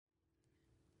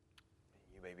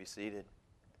may be seated.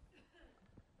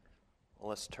 Well,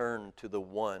 let's turn to the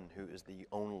one who is the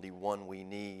only one we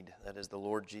need. That is the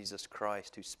Lord Jesus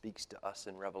Christ, who speaks to us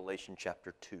in Revelation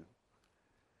chapter 2.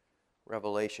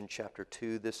 Revelation chapter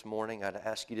 2 this morning. I'd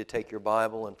ask you to take your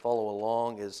Bible and follow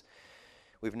along as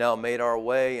we've now made our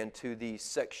way into the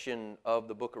section of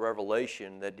the book of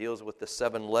Revelation that deals with the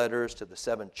 7 letters to the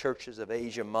 7 churches of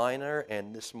Asia Minor.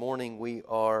 And this morning we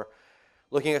are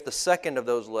looking at the second of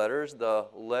those letters, the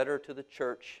letter to the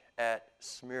church at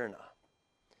Smyrna.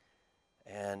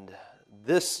 And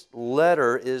this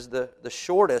letter is the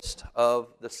shortest of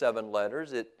the 7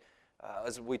 letters.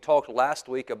 As we talked last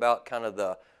week about kind of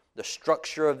the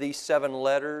structure of these 7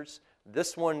 letters,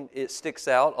 this one, it sticks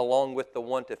out along with the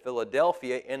one to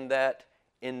Philadelphia in that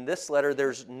in this letter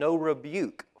there's no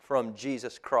rebuke from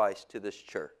Jesus Christ to this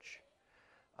church.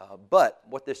 But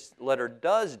what this letter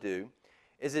does do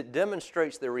is it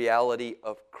demonstrates the reality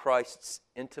of Christ's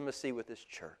intimacy with His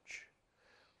church.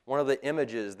 One of the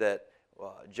images that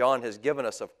John has given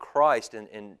us of Christ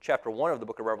in chapter 1 of the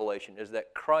book of Revelation is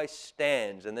that Christ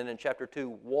stands and then in chapter 2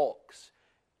 walks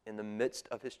in the midst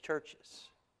of His churches.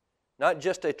 Not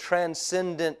just a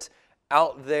transcendent,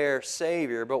 out there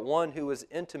Savior, but one who is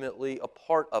intimately a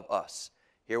part of us,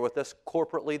 here with us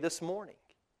corporately this morning,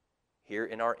 here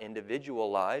in our individual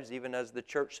lives, even as the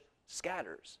church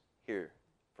scatters here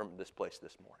from this place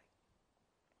this morning.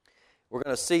 We're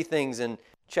going to see things in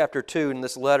chapter 2 in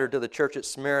this letter to the church at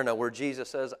Smyrna where Jesus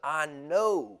says, I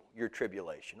know your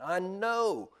tribulation. I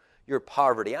know your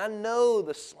poverty. I know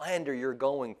the slander you're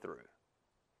going through.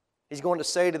 He's going to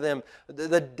say to them,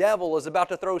 the devil is about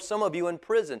to throw some of you in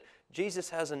prison. Jesus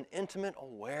has an intimate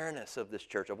awareness of this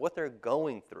church, of what they're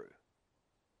going through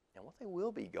and what they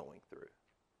will be going through.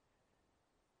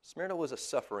 Smyrna was a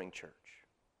suffering church,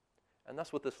 and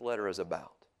that's what this letter is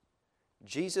about.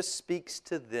 Jesus speaks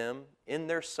to them in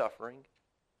their suffering,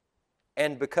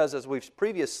 and because as we've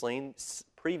previously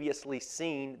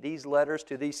seen, these letters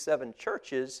to these 7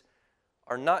 churches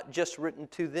are not just written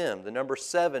to them. The number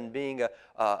 7 being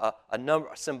a number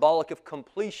symbolic of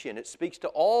completion. It speaks to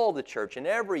all the church in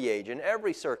every age, in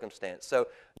every circumstance. So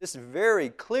this very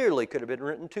clearly could have been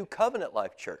written to Covenant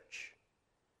Life Church,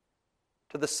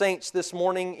 to the saints this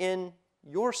morning in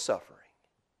your suffering.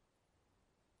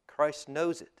 Christ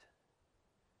knows it.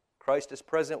 Christ is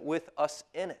present with us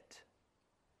in it.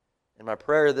 And my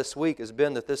prayer this week has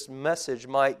been that this message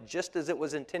might, just as it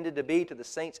was intended to be to the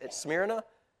saints at Smyrna,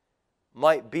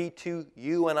 might be to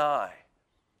you and I.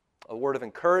 A word of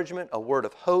encouragement, a word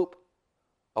of hope,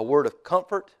 a word of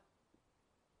comfort.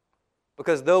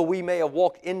 Because though we may have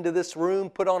walked into this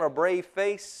room, put on a brave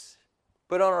face,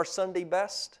 put on our Sunday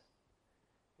best,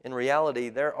 in reality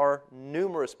there are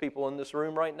numerous people in this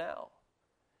room right now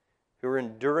who are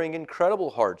enduring incredible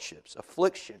hardships,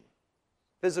 affliction,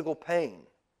 physical pain,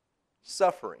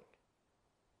 suffering,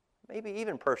 maybe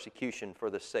even persecution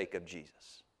for the sake of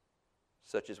Jesus,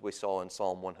 such as we saw in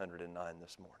Psalm 109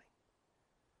 this morning.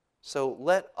 So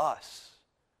let us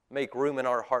make room in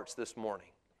our hearts this morning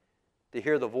to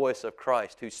hear the voice of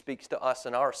Christ who speaks to us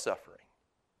in our suffering.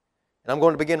 And I'm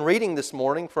going to begin reading this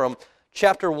morning from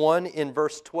chapter 1 in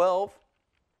verse 12.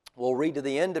 We'll read to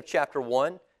the end of chapter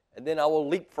 1, and then I will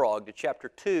leapfrog to chapter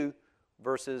 2,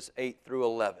 verses 8 through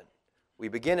 11. We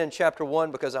begin in chapter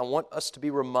 1 because I want us to be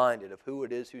reminded of who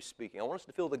it is who's speaking. I want us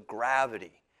to feel the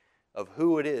gravity of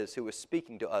who it is who is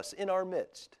speaking to us in our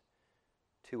midst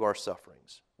to our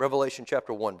sufferings. Revelation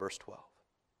chapter 1, verse 12.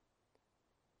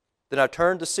 Then I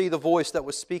turned to see the voice that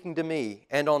was speaking to me,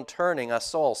 and on turning I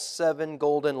saw 7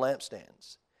 golden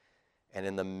lampstands, and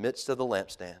in the midst of the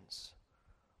lampstands,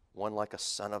 one like a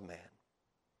son of man,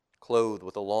 clothed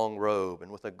with a long robe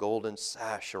and with a golden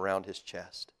sash around his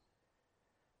chest.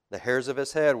 The hairs of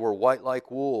his head were white like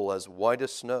wool, as white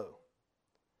as snow.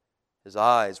 His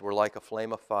eyes were like a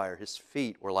flame of fire. His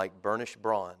feet were like burnished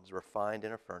bronze refined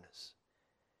in a furnace.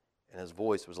 And his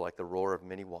voice was like the roar of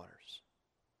many waters.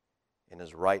 In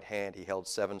his right hand he held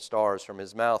 7 stars. From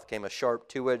his mouth came a sharp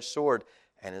 2-edged sword,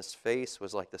 and his face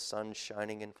was like the sun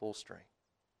shining in full strength.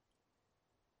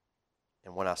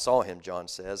 And when I saw him, John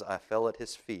says, I fell at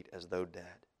his feet as though dead.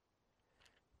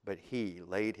 But he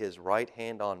laid his right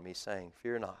hand on me, saying,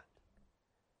 Fear not.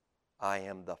 I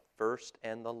am the first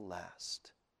and the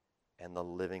last and the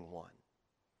living one.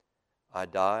 I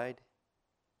died,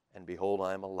 and behold,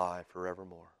 I am alive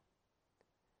forevermore.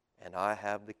 And I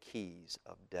have the keys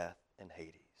of death and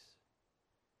Hades.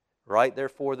 Write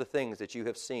therefore the things that you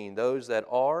have seen, those that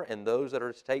are and those that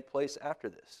are to take place after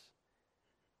this.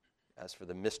 As for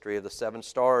the mystery of the 7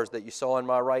 stars that you saw in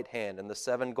my right hand and the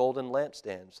 7 golden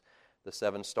lampstands, the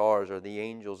 7 stars are the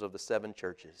angels of the 7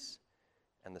 churches,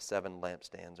 and the 7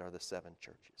 lampstands are the 7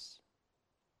 churches.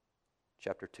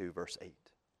 Chapter 2, verse 8.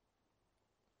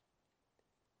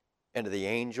 And to the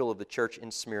angel of the church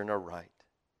in Smyrna write,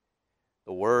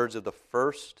 the words of the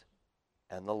first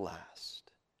and the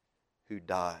last, who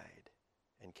died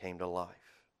and came to life.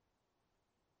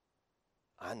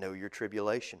 I know your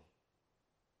tribulation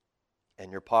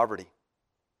and your poverty,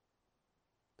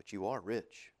 but you are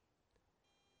rich.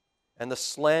 And the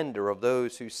slander of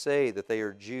those who say that they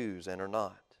are Jews and are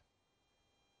not,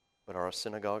 but are a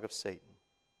synagogue of Satan.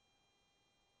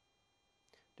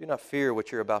 Do not fear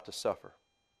what you're about to suffer.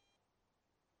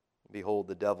 Behold,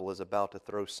 the devil is about to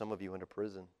throw some of you into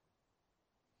prison,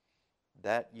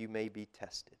 that you may be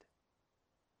tested.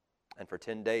 And for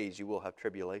 10 days you will have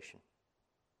tribulation.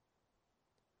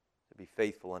 To be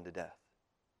faithful unto death,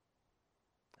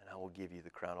 and I will give you the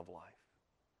crown of life.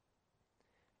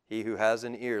 He who has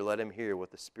an ear, let him hear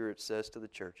what the Spirit says to the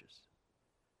churches.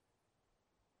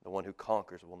 The one who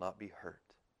conquers will not be hurt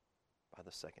by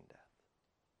the second death.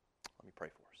 Let me pray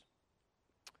for us.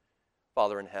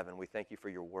 Father in heaven, we thank you for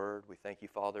your word. We thank you,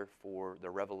 Father, for the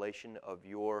revelation of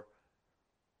your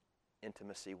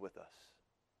intimacy with us.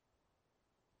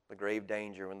 The grave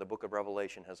danger in the book of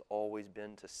Revelation has always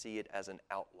been to see it as an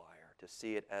outlier, to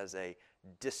see it as a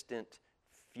distant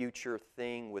future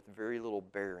thing with very little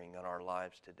bearing on our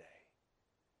lives today.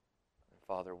 And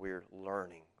Father, we're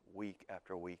learning week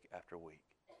after week after week.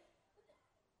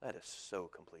 That is so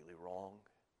completely wrong.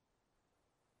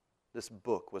 This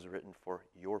book was written for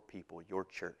your people, your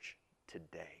church,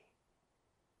 today.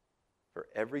 For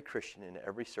every Christian in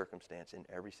every circumstance, in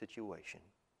every situation.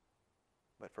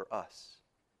 But for us,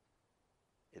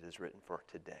 it is written for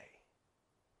today.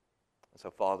 And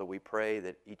so, Father, we pray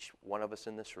that each one of us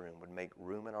in this room would make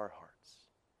room in our hearts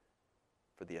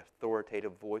for the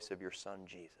authoritative voice of your Son,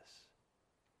 Jesus,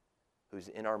 who's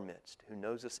in our midst, who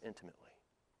knows us intimately,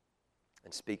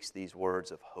 and speaks these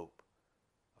words of hope,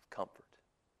 of comfort,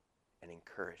 and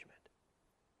encouragement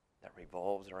that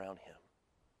revolves around him.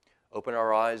 Open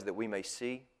our eyes that we may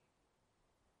see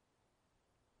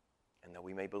and that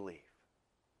we may believe.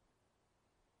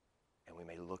 And we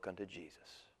may look unto Jesus,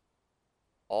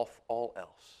 off all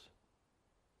else,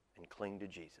 and cling to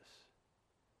Jesus,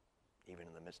 even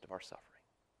in the midst of our suffering.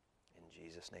 In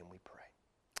Jesus' name we pray.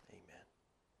 Amen.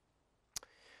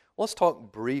 Let's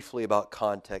talk briefly about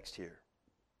context here.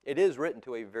 It is written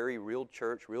to a very real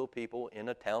church, real people in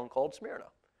a town called Smyrna.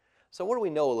 So what do we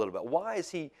know a little bit?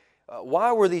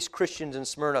 Why were these Christians in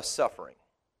Smyrna suffering?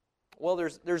 Well,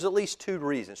 there's at least 2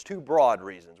 reasons, 2 broad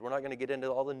reasons. We're not going to get into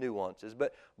all the nuances,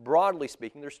 but broadly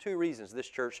speaking, there's 2 reasons this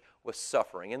church was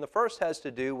suffering. And the first has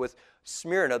to do with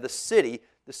Smyrna, the city.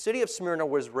 The city of Smyrna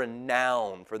was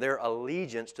renowned for their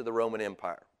allegiance to the Roman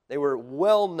Empire. They were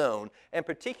well known, and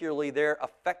particularly their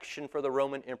affection for the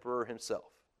Roman emperor himself.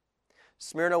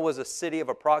 Smyrna was a city of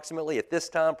approximately, at this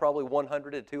time, probably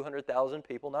 100 to 200,000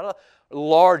 people. Not a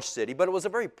large city, but it was a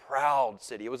very proud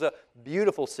city. It was a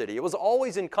beautiful city. It was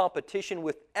always in competition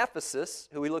with Ephesus,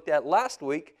 who we looked at last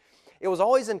week. It was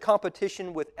always in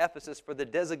competition with Ephesus for the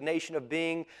designation of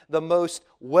being the most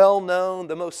well-known,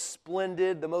 the most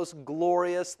splendid, the most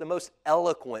glorious, the most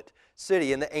eloquent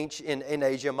city in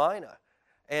Asia Minor.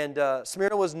 And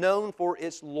Smyrna was known for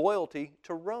its loyalty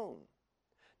to Rome.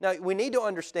 Now, we need to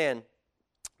understand,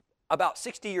 about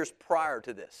 60 years prior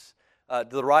to this, to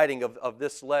the writing of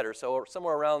this letter, so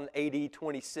somewhere around AD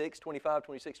 25,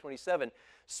 26, 27,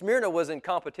 Smyrna was in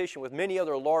competition with many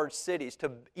other large cities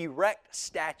to erect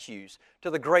statues to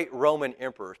the great Roman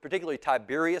emperors, particularly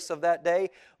Tiberius of that day,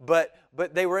 but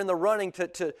they were in the running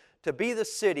to be the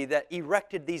city that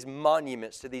erected these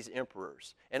monuments to these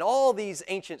emperors. And all these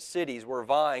ancient cities were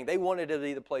vying. They wanted to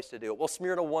be the place to do it. Well,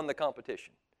 Smyrna won the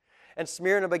competition. And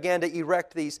Smyrna began to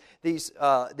erect these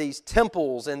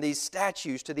temples and these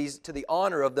statues to the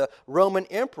honor of the Roman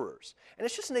emperors. And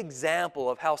it's just an example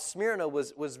of how Smyrna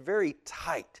was very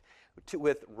tight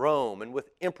with Rome and with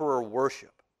emperor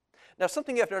worship. Now,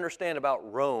 something you have to understand about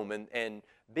Rome and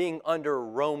being under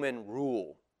Roman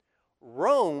rule.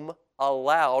 Rome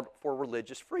allowed for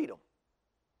religious freedom.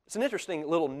 It's an interesting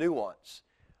little nuance.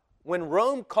 When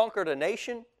Rome conquered a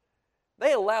nation,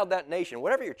 they allowed that nation,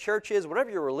 whatever your church is, whatever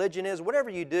your religion is,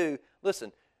 whatever you do,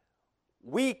 listen,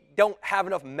 we don't have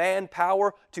enough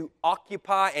manpower to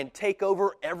occupy and take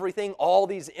over everything, all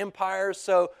these empires,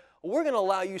 so we're going to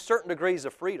allow you certain degrees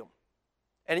of freedom.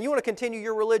 And you want to continue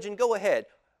your religion, go ahead,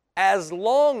 as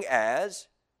long as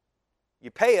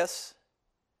you pay us,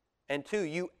 and 2,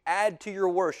 you add to your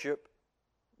worship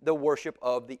the worship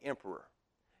of the emperor.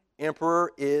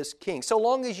 Emperor is king. So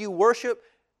long as you worship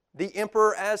the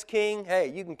emperor as king,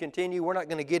 hey, you can continue. We're not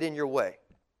going to get in your way.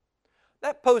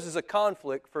 That poses a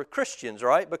conflict for Christians,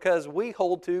 right? Because we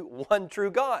hold to one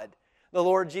true God, the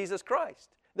Lord Jesus Christ.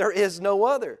 There is no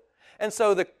other. And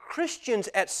so the Christians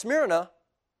at Smyrna,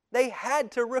 they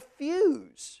had to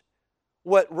refuse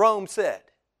what Rome said.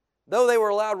 Though they were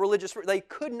allowed religious, they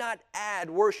could not add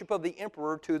worship of the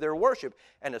emperor to their worship.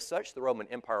 And as such, the Roman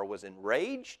Empire was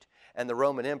enraged, and the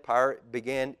Roman Empire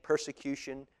began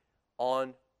persecution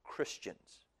on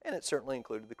Christians. And it certainly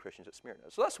included the Christians at Smyrna.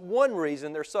 So that's one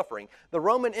reason they're suffering. The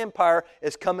Roman Empire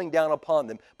is coming down upon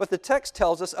them. But the text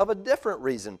tells us of a different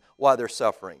reason why they're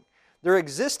suffering. There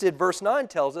existed, verse 9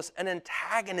 tells us, an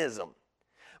antagonism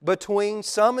between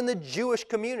some in the Jewish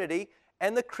community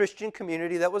and the Christian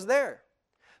community that was there.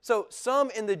 So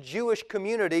some in the Jewish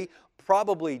community,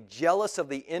 probably jealous of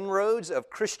the inroads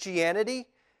of Christianity,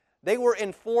 they were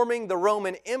informing the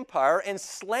Roman Empire and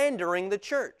slandering the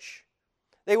church.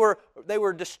 They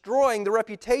were destroying the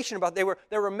reputation about they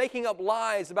were making up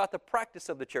lies about the practice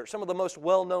of the church. Some of the most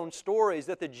well-known stories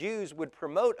that the Jews would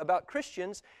promote about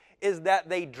Christians is that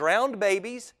they drowned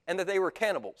babies and that they were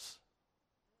cannibals.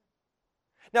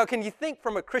 Now, can you think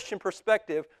from a Christian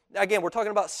perspective, again, we're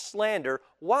talking about slander,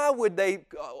 how would they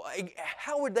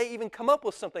even come up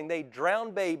with something? They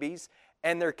drown babies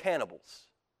and they're cannibals.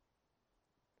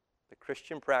 The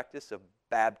Christian practice of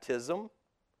baptism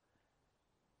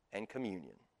and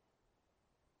communion.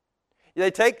 They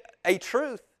take a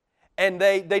truth and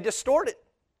they distort it.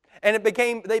 And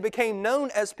they became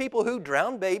known as people who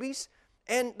drowned babies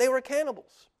and they were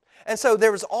cannibals. And so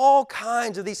there was all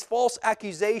kinds of these false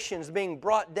accusations being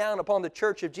brought down upon the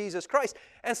church of Jesus Christ.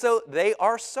 And so they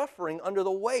are suffering under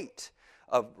the weight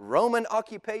of Roman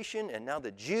occupation, and now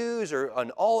the Jews are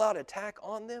an all-out attack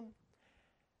on them.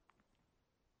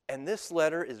 And this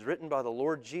letter is written by the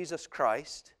Lord Jesus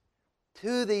Christ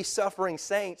to these suffering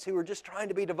saints who are just trying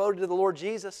to be devoted to the Lord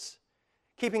Jesus,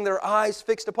 keeping their eyes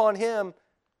fixed upon Him.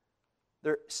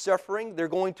 They're suffering. They're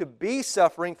going to be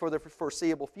suffering for the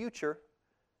foreseeable future.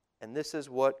 And this is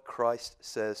what Christ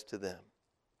says to them.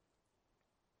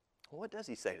 What does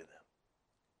He say to them?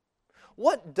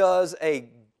 What does a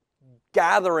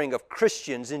gathering of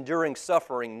Christians enduring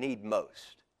suffering need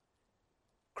most?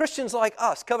 Christians like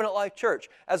us, Covenant Life Church,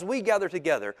 as we gather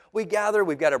together, we've got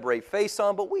a brave face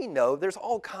on, but we know there's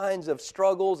all kinds of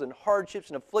struggles and hardships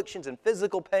and afflictions and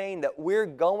physical pain that we're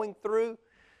going through.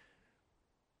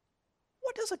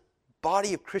 What does a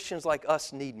body of Christians like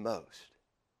us need most?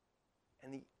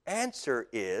 And the answer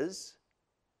is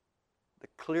the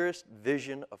clearest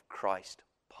vision of Christ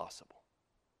possible.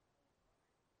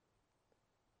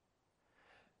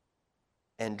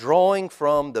 And drawing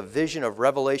from the vision of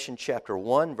Revelation chapter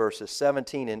 1, verses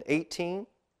 17 and 18,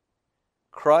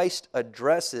 Christ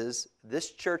addresses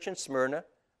this church in Smyrna,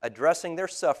 addressing their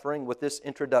suffering with this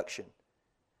introduction.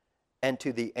 And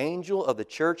to the angel of the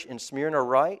church in Smyrna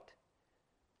write,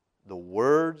 the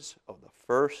words of the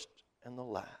first and the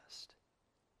last,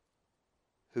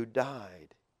 who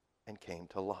died and came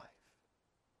to life.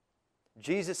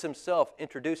 Jesus Himself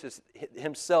introduces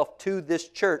Himself to this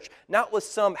church, not with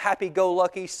some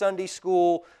happy-go-lucky Sunday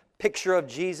school picture of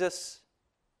Jesus,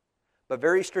 but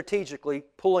very strategically,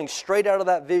 pulling straight out of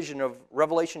that vision of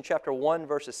Revelation chapter 1,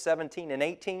 verses 17 and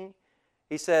 18.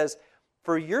 He says,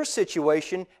 for your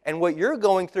situation and what you're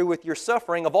going through with your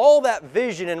suffering, of all that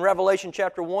vision in Revelation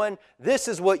chapter 1, this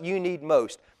is what you need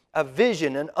most. A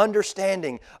vision, an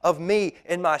understanding of me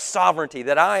in my sovereignty,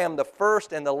 that I am the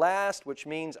first and the last, which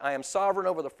means I am sovereign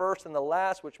over the first and the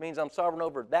last, which means I'm sovereign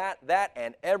over that,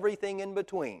 and everything in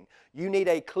between. You need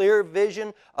a clear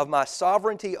vision of my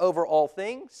sovereignty over all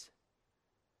things,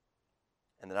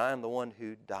 and that I am the one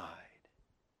who died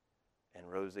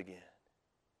and rose again.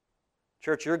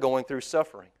 Church, you're going through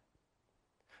suffering.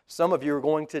 Some of you are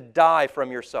going to die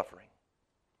from your suffering.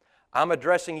 I'm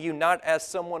addressing you not as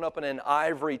someone up in an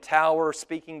ivory tower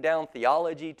speaking down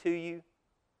theology to you.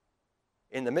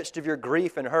 In the midst of your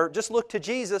grief and hurt, just look to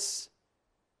Jesus.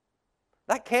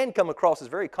 That can come across as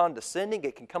very condescending.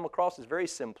 It can come across as very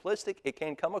simplistic. It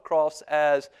can come across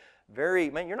as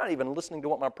man, you're not even listening to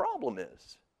what my problem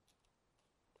is.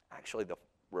 Actually, the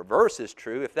reverse is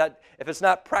true. If it's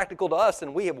not practical to us,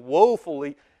 then we have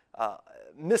woefully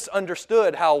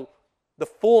misunderstood how the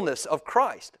fullness of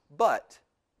Christ. But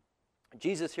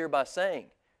Jesus here by saying,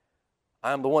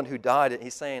 I am the one who died, and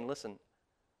He's saying, listen,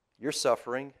 you're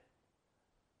suffering.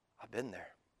 I've been there.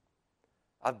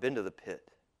 I've been to the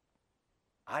pit.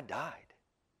 I died.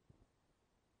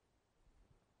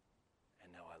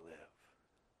 And now I live.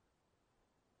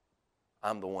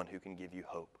 I'm the one who can give you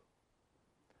hope.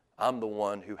 I'm the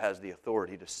one who has the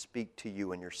authority to speak to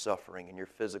you in your suffering and your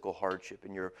physical hardship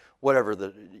and your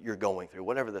whatever you're going through,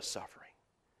 whatever the suffering.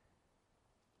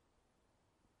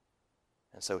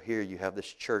 And so here you have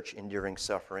this church enduring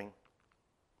suffering.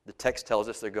 The text tells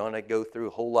us they're going to go through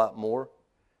a whole lot more.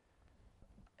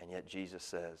 And yet Jesus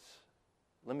says,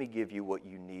 let me give you what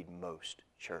you need most,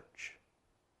 church.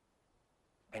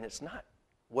 And it's not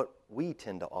what we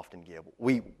tend to often give.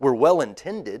 We're well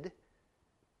intended,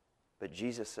 but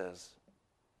Jesus says,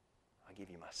 I give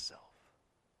you myself.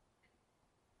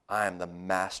 I am the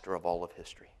master of all of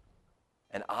history,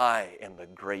 and I am the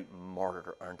great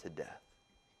martyr unto death.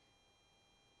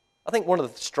 I think one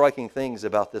of the striking things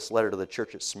about this letter to the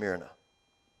church at Smyrna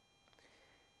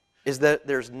is that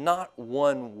there's not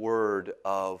one word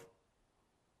of,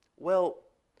 well,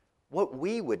 what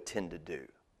we would tend to do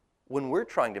when we're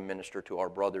trying to minister to our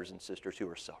brothers and sisters who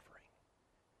are suffering.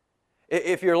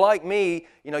 If you're like me,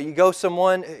 you go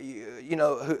someone,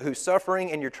 who's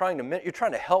suffering, and you're trying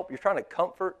to help, you're trying to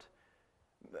comfort.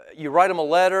 You write them a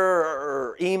letter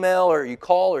or email, or you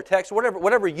call or text,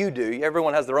 whatever you do.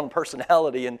 Everyone has their own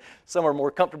personality, and some are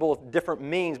more comfortable with different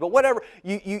means. But whatever,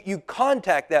 you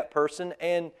contact that person,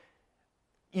 and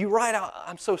you write out,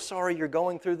 I'm so sorry you're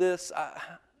going through this.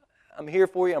 I'm here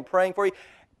for you. I'm praying for you.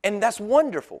 And that's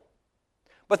wonderful.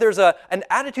 But there's an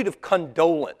attitude of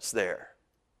condolence there.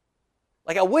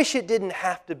 Like, I wish it didn't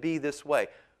have to be this way.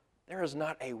 There is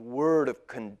not a word of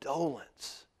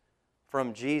condolence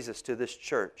from Jesus to this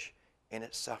church in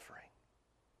its suffering.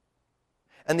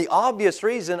 And the obvious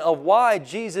reason of why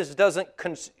Jesus doesn't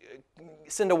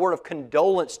send a word of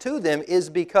condolence to them is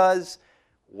because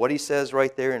what he says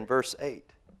right there in verse 8.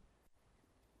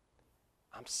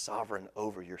 I'm sovereign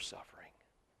over your suffering.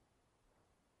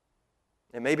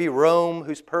 It may be Rome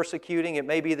who's persecuting. It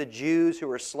may be the Jews who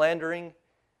are slandering.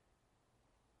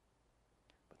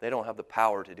 But they don't have the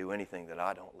power to do anything that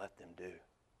I don't let them do.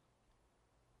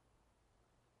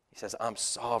 He says, I'm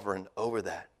sovereign over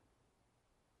that.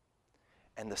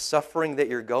 And the suffering that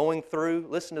you're going through,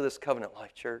 listen to this Covenant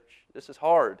Life Church. This is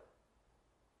hard.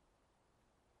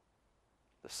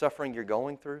 The suffering you're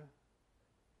going through,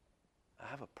 I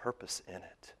have a purpose in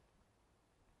it.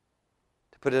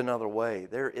 To put it another way,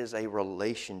 there is a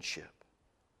relationship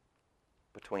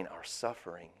between our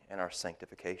suffering and our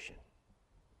sanctification.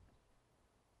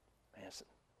 Man,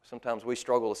 sometimes we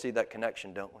struggle to see that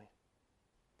connection, don't we?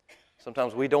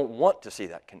 Sometimes we don't want to see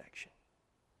that connection.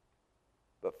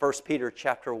 But 1 Peter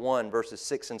chapter 1, verses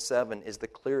 6 and 7 is the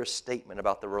clearest statement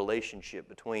about the relationship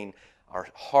between our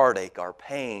heartache, our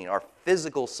pain, our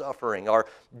physical suffering, our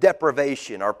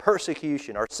deprivation, our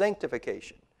persecution, our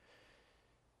sanctification.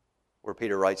 Where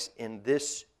Peter writes, in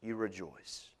this you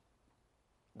rejoice.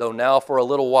 Though now for a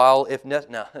little while,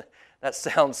 now that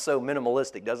sounds so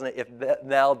minimalistic, doesn't it?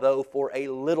 Now though for a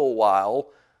little while,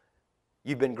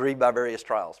 you've been grieved by various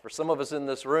trials. For some of us in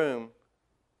this room,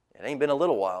 it ain't been a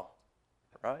little while,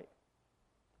 right?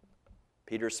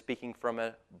 Peter's speaking from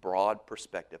a broad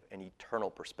perspective, an eternal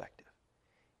perspective.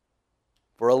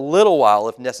 For a little while,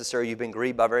 if necessary, you've been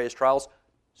grieved by various trials,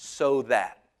 so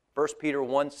that. 1 Peter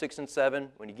 1, 6 and 7,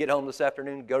 when you get home this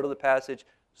afternoon, go to the passage,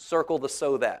 circle the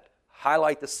so that.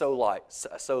 Highlight the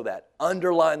so that.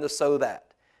 Underline the so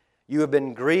that. You have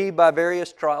been grieved by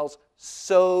various trials,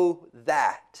 so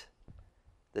that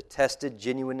the tested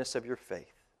genuineness of your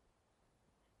faith,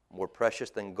 more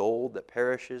precious than gold that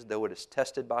perishes, though it is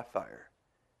tested by fire,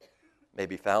 may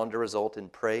be found to result in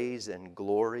praise and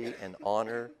glory and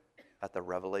honor at the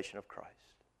revelation of Christ.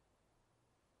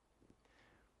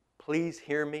 Please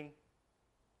hear me.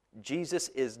 Jesus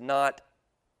is not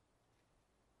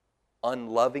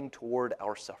unloving toward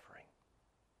our suffering.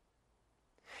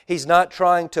 He's not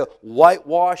trying to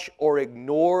whitewash or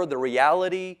ignore the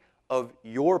reality of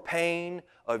your pain,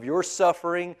 of your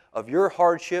suffering, of your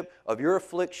hardship, of your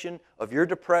affliction, of your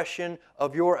depression,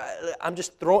 of your... I'm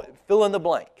just fill in the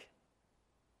blank.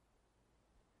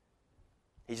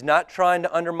 He's not trying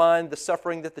to undermine the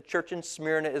suffering that the church in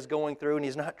Smyrna is going through, and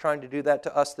He's not trying to do that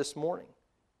to us this morning.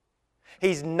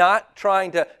 He's not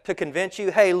trying to convince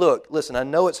you, hey, look, listen, I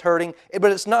know it's hurting,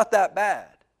 but it's not that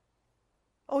bad.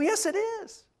 Oh, yes, it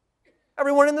is.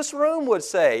 Everyone in this room would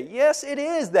say, yes, it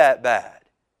is that bad.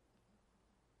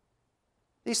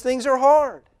 These things are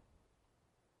hard.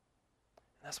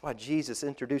 That's why Jesus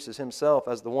introduces Himself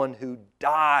as the one who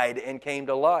died and came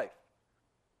to life.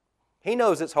 He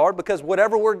knows it's hard because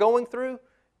whatever we're going through,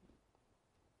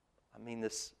 I mean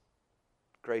this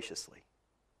graciously,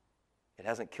 it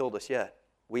hasn't killed us yet.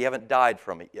 We haven't died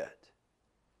from it yet.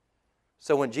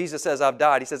 So when Jesus says, I've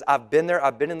died, He says, I've been there,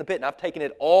 I've been in the pit, and I've taken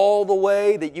it all the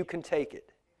way that you can take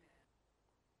it.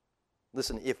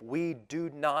 Listen, if we do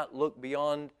not look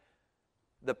beyond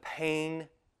the pain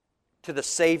to the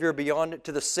Savior beyond it,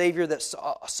 to the Savior that's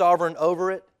sovereign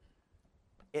over it,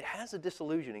 it has a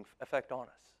disillusioning effect on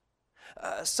us.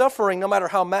 Suffering, no matter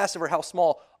how massive or how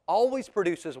small, always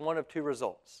produces one of two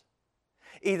results.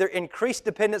 Either increased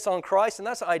dependence on Christ, and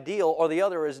that's ideal, or the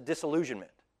other is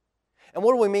disillusionment. And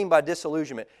what do we mean by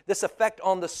disillusionment? This effect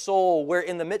on the soul where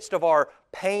in the midst of our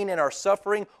pain and our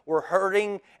suffering, we're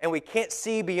hurting and we can't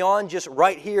see beyond just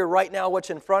right here, right now, what's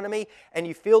in front of me, and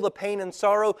you feel the pain and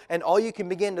sorrow, and all you can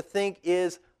begin to think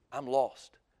is, I'm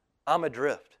lost. I'm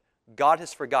adrift. God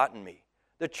has forgotten me.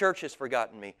 The church has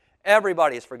forgotten me.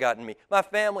 Everybody has forgotten me. My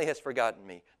family has forgotten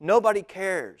me. Nobody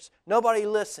cares. Nobody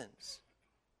listens.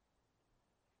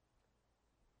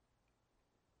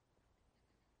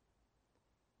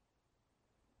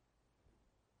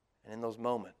 And in those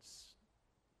moments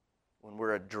when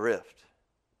we're adrift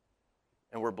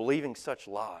and we're believing such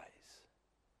lies,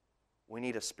 we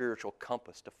need a spiritual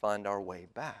compass to find our way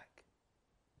back.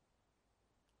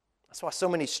 That's why so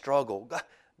many struggle.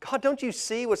 God, don't you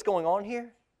see what's going on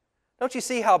here? Don't you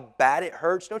see how bad it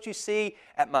hurts? Don't you see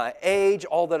at my age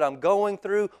all that I'm going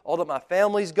through, all that my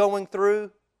family's going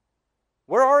through?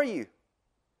 Where are you?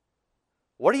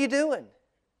 What are you doing?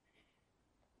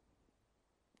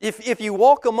 If you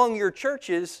walk among your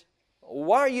churches,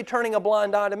 why are you turning a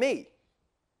blind eye to me?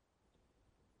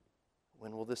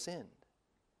 When will this end?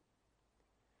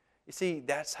 You see,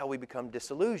 that's how we become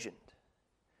disillusioned.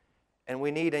 And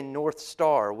we need a North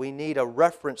Star. We need a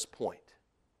reference point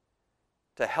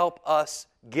to help us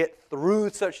get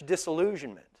through such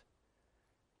disillusionment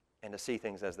and to see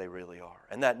things as they really are.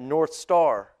 And that North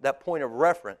Star, that point of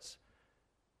reference,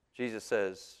 Jesus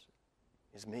says,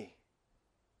 is me.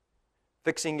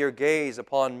 Fixing your gaze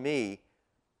upon me,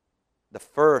 the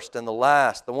first and the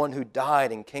last, the one who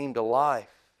died and came to life.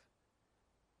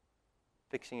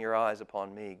 Fixing your eyes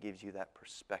upon me gives you that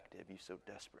perspective you so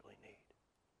desperately need.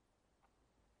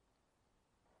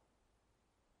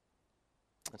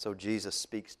 And so Jesus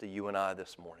speaks to you and I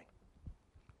this morning.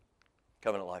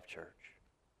 Covenant Life Church.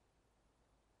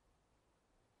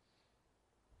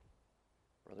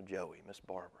 Brother Joey, Miss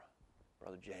Barbara,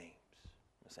 Brother James,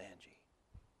 Miss Angie,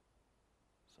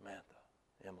 Samantha,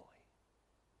 Emily,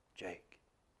 Jake,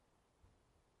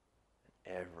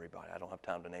 and everybody. I don't have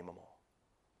time to name them all.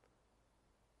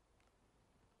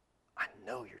 I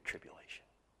know your tribulation.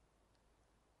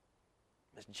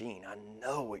 Miss Jean, I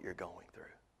know what you're going through.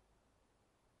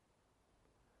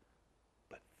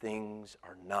 But things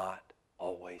are not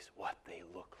always what they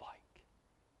look like.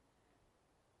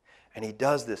 And he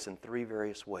does this in three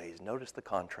various ways. Notice the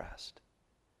contrast.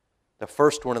 The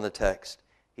first one in the text,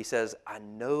 he says, I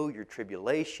know your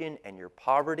tribulation and your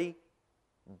poverty,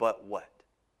 but what?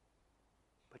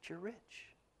 But you're rich.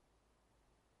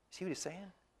 See what he's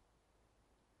saying?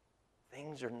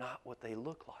 Things are not what they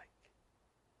look like.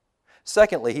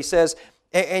 Secondly, he says,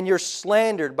 and you're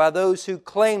slandered by those who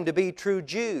claim to be true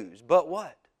Jews, but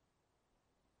what?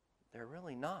 They're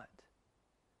really not.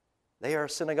 They are a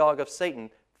synagogue of Satan.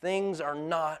 Things are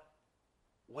not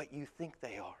what you think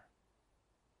they are.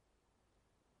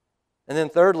 And then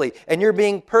thirdly, and you're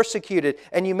being persecuted,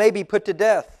 and you may be put to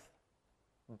death.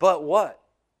 But what?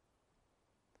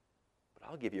 But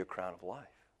I'll give you a crown of life.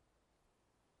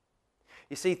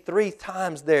 You see, 3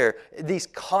 times there, these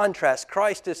contrasts,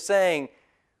 Christ is saying,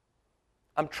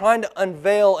 I'm trying to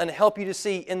unveil and help you to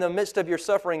see in the midst of your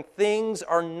suffering, things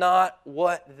are not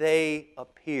what they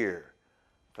appear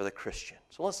for the Christian.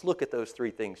 So let's look at those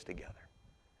 3 things together.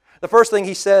 The first thing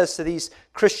he says to these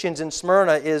Christians in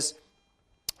Smyrna is,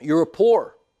 you're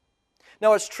poor.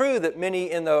 Now it's true that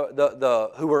many in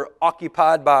the who were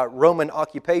occupied by Roman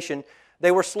occupation,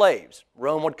 they were slaves.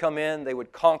 Rome would come in, they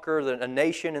would conquer a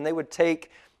nation, and they would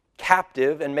take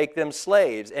captive and make them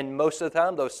slaves. And most of the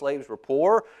time, those slaves were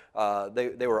poor.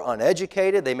 They were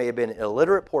uneducated. They may have been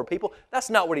illiterate, poor people.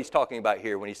 That's not what he's talking about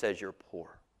here when he says you're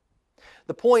poor.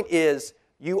 The point is,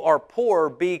 you are poor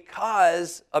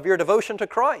because of your devotion to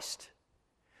Christ.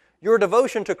 Your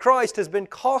devotion to Christ has been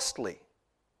costly.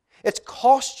 It's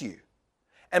cost you.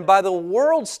 And by the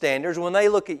world's standards, when they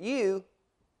look at you,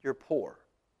 you're poor.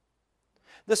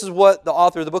 This is what the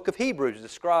author of the book of Hebrews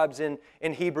describes in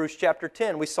Hebrews chapter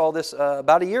 10. We saw this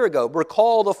about a year ago.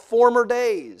 Recall the former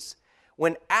days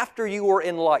when after you were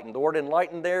enlightened. The word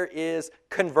enlightened there is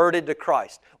converted to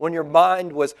Christ. When your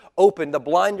mind was opened, the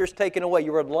blinders taken away,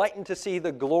 you were enlightened to see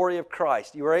the glory of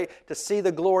Christ. You were able to see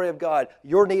the glory of God,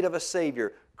 your need of a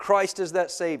Savior. Christ is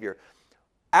that Savior.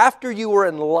 After you were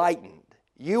enlightened,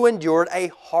 you endured a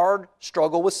hard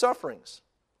struggle with sufferings,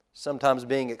 sometimes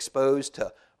being exposed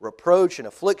to reproach and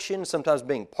affliction, sometimes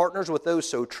being partners with those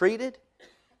so treated.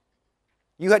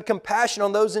 You had compassion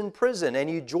on those in prison, and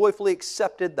you joyfully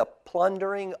accepted the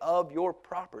plundering of your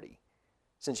property,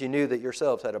 since you knew that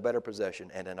yourselves had a better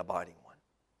possession and an abiding one.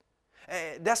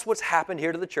 That's what's happened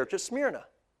here to the church at Smyrna.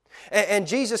 And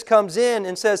Jesus comes in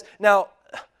and says, now,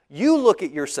 you look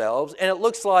at yourselves, and it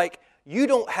looks like you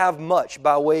don't have much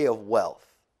by way of wealth.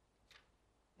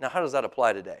 Now, how does that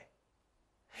apply today?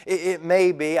 It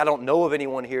may be, I don't know of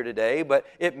anyone here today, but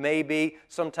it may be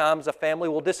sometimes a family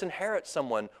will disinherit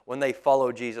someone when they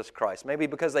follow Jesus Christ. Maybe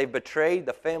because they've betrayed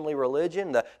the family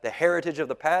religion, the heritage of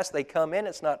the past, they come in.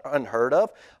 It's not unheard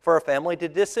of for a family to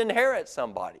disinherit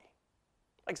somebody.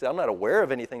 Like I said, I'm not aware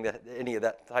of any of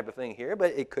that type of thing here,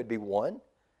 but it could be one.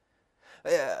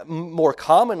 More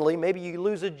commonly, maybe you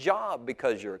lose a job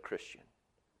because you're a Christian.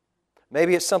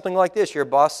 Maybe it's something like this. Your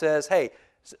boss says, hey,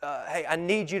 I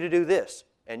need you to do this.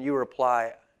 And you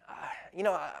reply,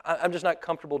 I'm just not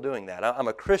comfortable doing that. I'm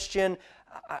a Christian.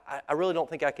 I really don't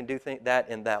think I can do that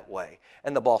in that way.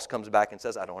 And the boss comes back and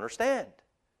says, I don't understand.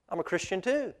 I'm a Christian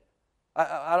too.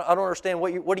 I don't understand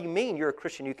what do you mean you're a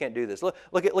Christian, you can't do this.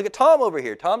 Look at Tom over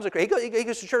here. Tom's he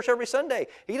goes to church every Sunday.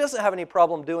 He doesn't have any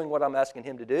problem doing what I'm asking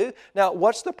him to do. Now,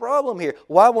 what's the problem here?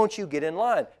 Why won't you get in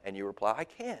line? And you reply, I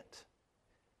can't.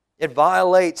 It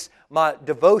violates my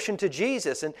devotion to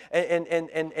Jesus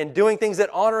and doing things that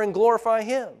honor and glorify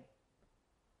Him.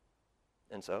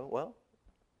 And so, well,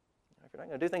 if you're not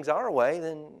going to do things our way,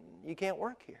 then you can't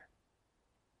work here.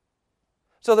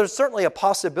 So there's certainly a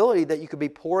possibility that you could be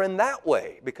poor in that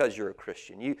way because you're a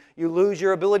Christian. You lose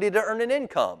your ability to earn an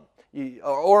income.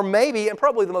 Or maybe, and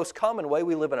probably the most common way,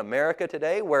 we live in America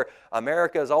today, where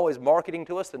America is always marketing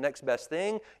to us the next best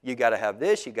thing. You got to have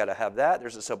this, you got to have that.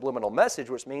 There's a subliminal message,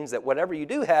 which means that whatever you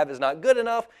do have is not good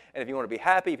enough. And if you want to be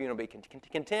happy, if you want to be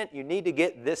content, you need to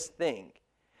get this thing.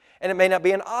 And it may not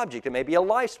be an object, it may be a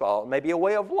lifestyle, it may be a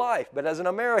way of life. But as an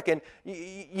American,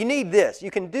 you need this,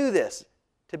 you can do this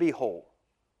to be whole.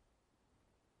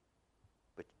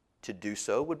 But to do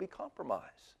so would be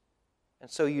compromise.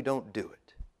 And so you don't do it.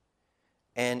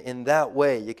 And in that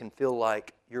way, you can feel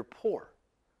like you're poor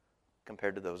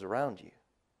compared to those around you.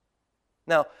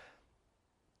 Now,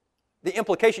 the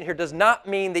implication here does not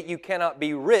mean that you cannot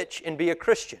be rich and be a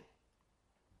Christian.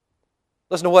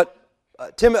 Listen to what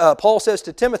Paul says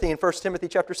to Timothy in 1 Timothy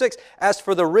chapter 6. As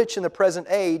for the rich in the present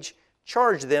age,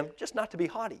 charge them just not to be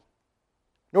haughty,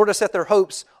 nor to set their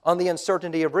hopes on the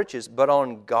uncertainty of riches, but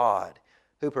on God,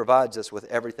 who provides us with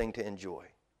everything to enjoy.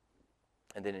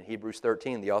 And then in Hebrews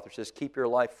 13, the author says, keep your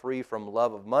life free from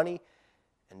love of money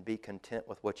and be content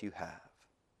with what you have.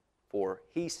 For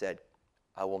He said,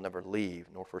 I will never leave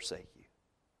nor forsake you.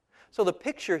 So the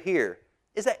picture here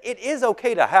is that it is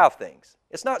okay to have things.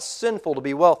 It's not sinful to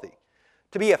be wealthy.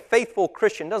 To be a faithful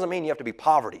Christian doesn't mean you have to be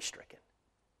poverty-stricken.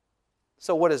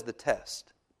 So what is the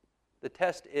test? The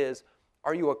test is,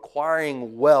 are you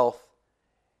acquiring wealth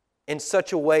in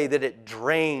such a way that it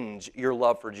drains your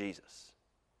love for Jesus?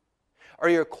 Are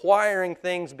you acquiring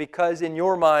things because in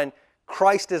your mind,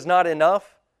 Christ is not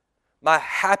enough? My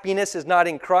happiness is not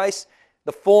in Christ,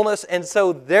 the fullness, and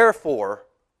so therefore,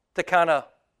 to kind of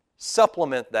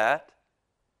supplement that,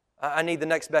 I need the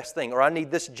next best thing, or I need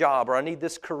this job, or I need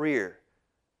this career.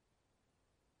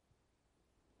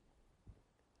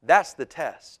 That's the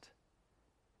test.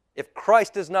 If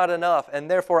Christ is not enough, and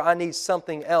therefore I need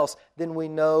something else, then we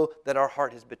know that our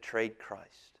heart has betrayed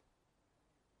Christ.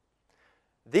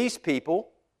 These people,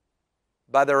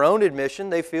 by their own admission,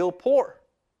 they feel poor.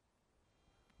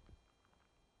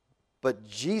 But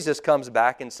Jesus comes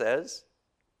back and says,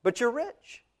 but you're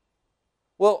rich.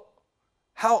 Well,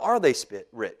 how are they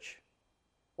rich?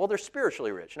 Well, they're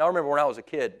spiritually rich. Now, I remember when I was a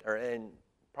kid, and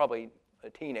probably a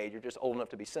teenager, just old enough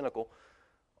to be cynical.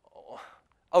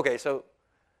 Okay, so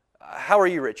how are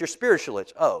you rich? You're spiritually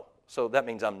rich. Oh, so that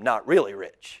means I'm not really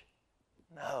rich.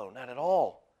 No, not at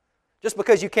all. Just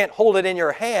because you can't hold it in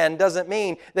your hand doesn't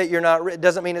mean that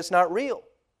doesn't mean it's not real.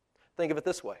 Think of it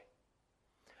this way.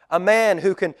 A man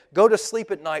who can go to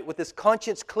sleep at night with his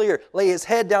conscience clear, lay his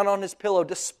head down on his pillow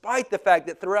despite the fact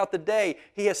that throughout the day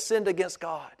he has sinned against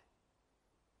God.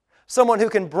 Someone who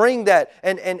can bring that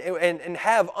and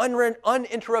have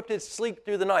uninterrupted sleep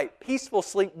through the night, peaceful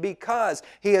sleep, because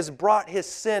he has brought his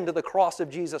sin to the cross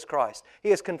of Jesus Christ. He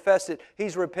has confessed it.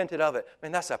 He's repented of it.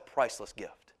 Man, that's a priceless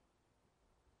gift.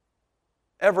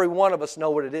 Every one of us know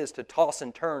what it is to toss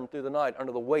and turn through the night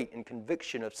under the weight and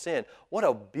conviction of sin. What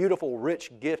a beautiful,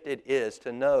 rich gift it is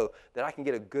to know that I can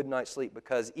get a good night's sleep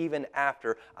because even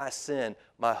after I sin,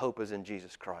 my hope is in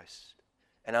Jesus Christ.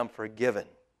 And I'm forgiven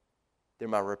through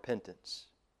my repentance.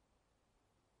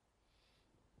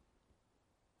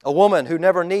 A woman who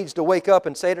never needs to wake up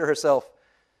and say to herself,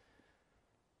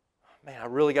 man, I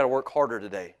really got to work harder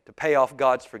today to pay off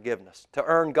God's forgiveness, to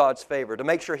earn God's favor, to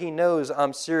make sure He knows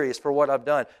I'm serious for what I've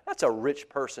done. That's a rich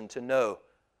person to know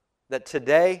that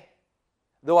today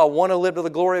though I want to live to the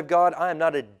glory of God, I am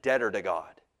not a debtor to God.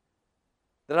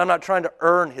 That I'm not trying to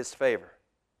earn His favor.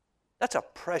 That's a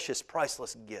precious,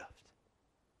 priceless gift.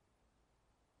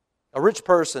 A rich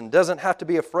person doesn't have to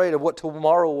be afraid of what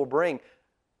tomorrow will bring.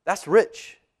 That's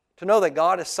rich, to know that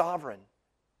God is sovereign.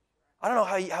 I don't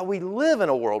know how we live in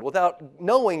a world without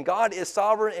knowing God is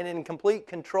sovereign and in complete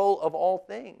control of all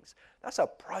things. That's a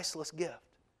priceless gift.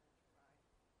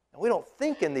 And we don't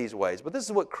think in these ways, but this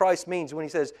is what Christ means when He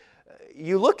says,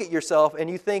 you look at yourself and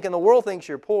you think, and the world thinks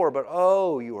you're poor, but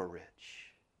oh, you are rich.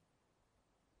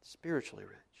 Spiritually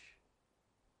rich.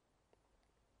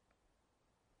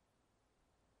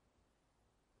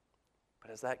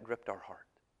 But has that gripped our heart?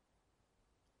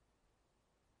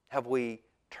 Have we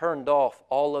turned off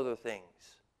all other things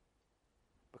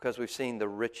because we've seen the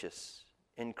riches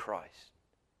in Christ?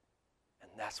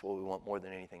 And that's what we want more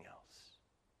than anything else.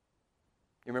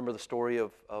 You remember the story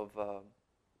of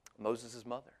Moses'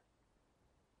 mother,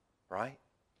 right?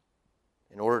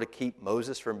 In order to keep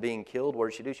Moses from being killed, what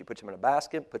did she do? She puts him in a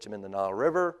basket, puts him in the Nile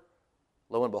River.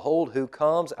 Lo and behold, who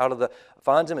comes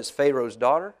finds him? It's Pharaoh's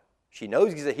daughter. She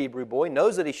knows he's a Hebrew boy,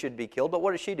 knows that he should be killed, but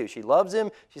what does she do? She loves him.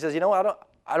 She says, you know, I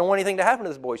don't want anything to happen to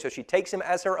this boy. So she takes him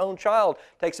as her own child,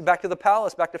 takes him back to the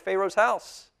palace, back to Pharaoh's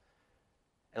house.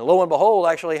 And lo and behold,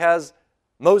 actually has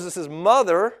Moses'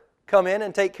 mother come in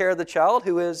and take care of the child,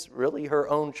 who is really her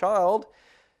own child.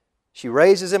 She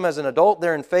raises him as an adult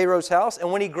there in Pharaoh's house,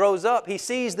 and when he grows up, he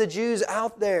sees the Jews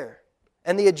out there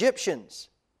and the Egyptians.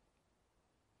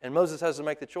 And Moses has to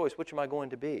make the choice, which am I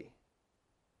going to be?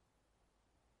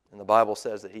 And the Bible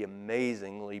says that he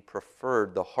amazingly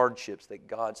preferred the hardships that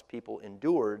God's people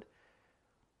endured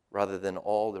rather than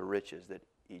all the riches that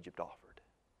Egypt offered.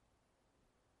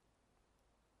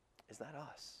 Is that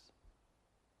us?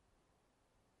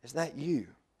 Is that you?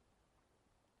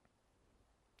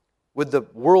 Would the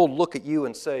world look at you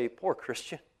and say, poor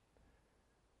Christian,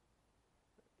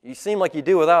 you seem like you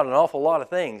do without an awful lot of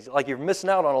things, like you're missing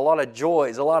out on a lot of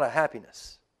joys, a lot of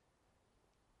happiness?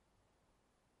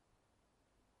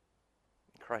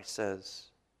 Christ says,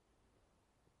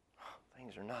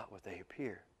 things are not what they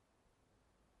appear.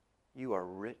 You are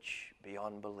rich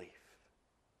beyond belief.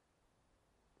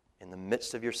 In the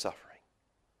midst of your suffering,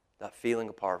 that feeling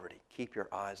of poverty, keep your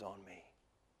eyes on me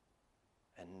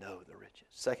and know the riches.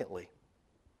 Secondly,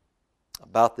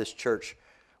 about this church,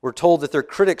 we're told that their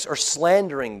critics are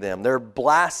slandering them. They're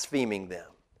blaspheming them.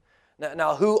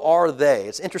 Now, who are they?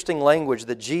 It's interesting language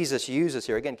that Jesus uses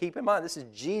here. Again, keep in mind, this is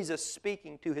Jesus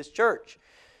speaking to His church.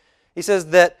 He says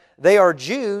that they are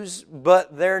Jews,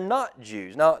 but they're not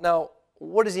Jews. Now,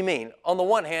 what does He mean? On the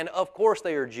one hand, of course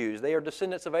they are Jews. They are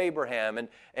descendants of Abraham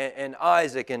and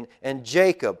Isaac and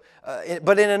Jacob.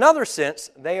 But in another sense,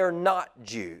 they are not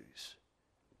Jews.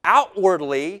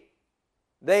 Outwardly,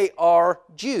 they are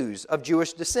Jews of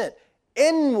Jewish descent.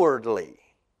 Inwardly,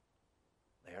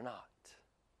 they are not.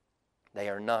 They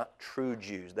are not true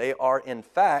Jews. They are, in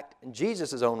fact, in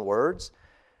Jesus' own words,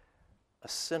 a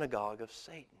synagogue of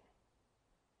Satan.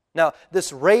 Now,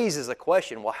 this raises a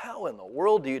question. Well, how in the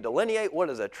world do you delineate what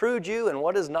is a true Jew and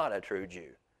what is not a true Jew?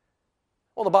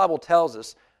 Well, the Bible tells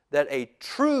us that a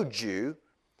true Jew,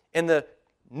 in the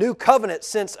New Covenant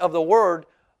sense of the word,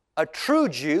 a true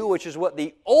Jew, which is what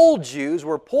the old Jews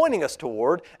were pointing us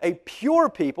toward, a pure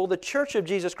people, the Church of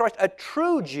Jesus Christ, a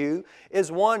true Jew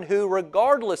is one who,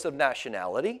 regardless of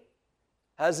nationality,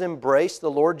 has embraced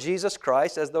the Lord Jesus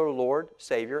Christ as their Lord,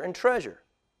 Savior, and treasure.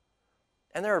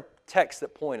 And there are texts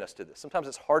that point us to this. Sometimes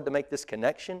it's hard to make this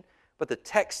connection, but the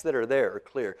texts that are there are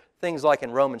clear. Things like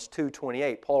in Romans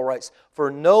 2:28, Paul writes,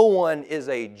 "For no one is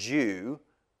a Jew,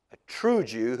 a true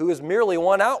Jew, who is merely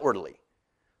one outwardly,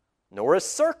 nor is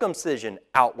circumcision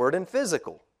outward and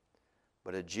physical,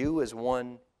 but a Jew is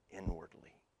one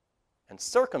inwardly. And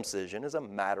circumcision is a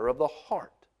matter of the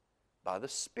heart, by the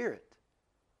Spirit,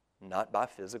 not by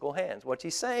physical hands." What's he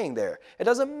saying there? It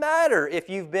doesn't matter if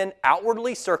you've been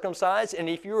outwardly circumcised and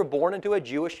if you were born into a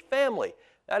Jewish family.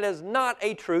 That is not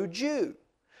a true Jew.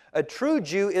 A true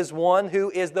Jew is one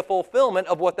who is the fulfillment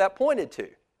of what that pointed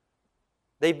to.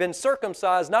 They've been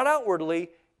circumcised not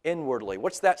outwardly, inwardly.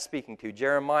 What's that speaking to?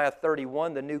 Jeremiah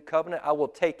 31, the new covenant. I will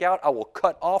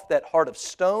cut off that heart of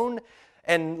stone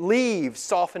and leave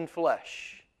softened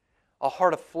flesh. A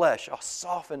heart of flesh, a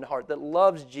softened heart that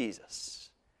loves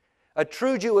Jesus. A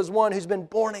true Jew is one who's been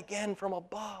born again from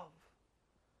above.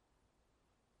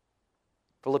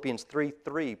 Philippians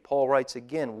 3:3, Paul writes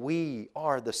again, "We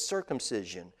are the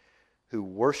circumcision who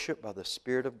worship by the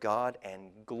Spirit of God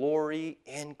and glory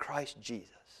in Christ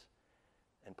Jesus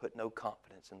and put no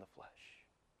confidence in the flesh."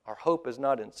 Our hope is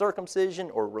not in circumcision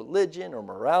or religion or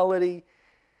morality.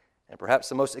 And perhaps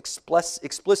the most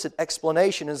explicit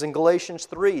explanation is in Galatians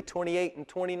 3, 28 and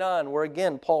 29, where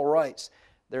again Paul writes,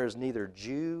 there is neither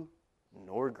Jew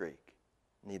nor Greek,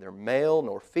 neither male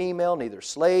nor female, neither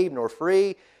slave nor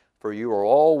free, for you are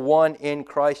all one in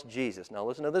Christ Jesus. Now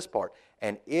listen to this part.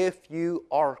 And if you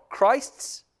are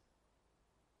Christ's,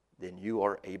 then you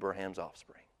are Abraham's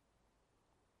offspring,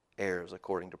 heirs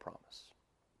according to promise.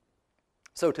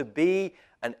 So to be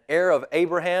an heir of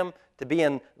Abraham, to be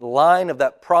in line of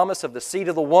that promise of the seed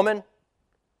of the woman,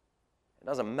 it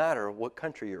doesn't matter what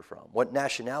country you're from, what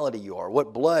nationality you are,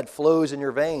 what blood flows in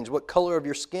your veins, what color of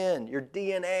your skin, your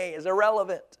DNA is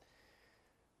irrelevant.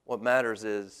 What matters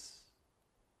is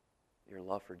your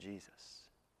love for Jesus.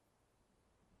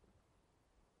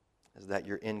 Is that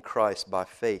you're in Christ by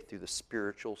faith through the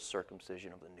spiritual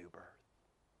circumcision of the new birth.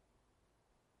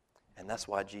 And that's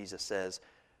why Jesus says,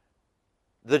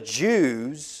 the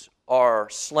Jews are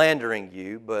slandering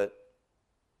you, but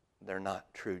they're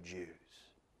not true Jews.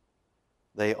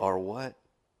 They are what?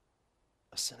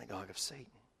 A synagogue of Satan.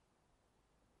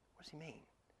 What does he mean?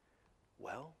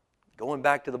 Well, going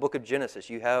back to the book of Genesis,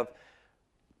 you have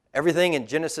everything in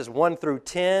Genesis 1 through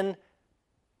 10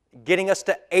 getting us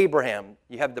to Abraham.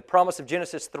 You have the promise of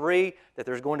Genesis 3 that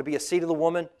there's going to be a seed of the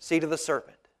woman, seed of the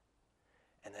serpent.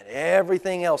 And then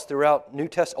everything else throughout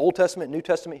Old Testament, New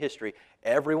Testament history,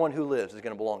 everyone who lives is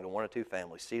going to belong to one or two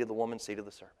families. Seed of the woman, seed of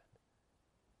the serpent.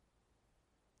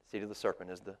 Seed of the serpent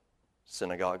is the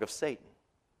synagogue of Satan.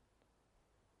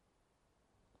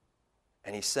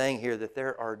 And he's saying here that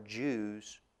there are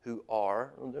Jews who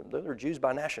are, they're Jews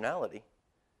by nationality.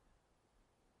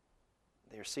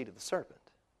 They are seed of the serpent.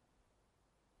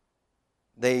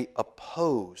 They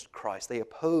opposed Christ. They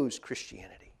opposed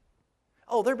Christianity.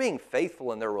 Oh, they're being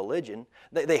faithful in their religion.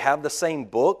 They have the same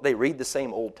book. They read the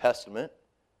same Old Testament.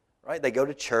 Right? They go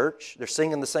to church. They're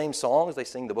singing the same songs. They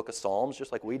sing the book of Psalms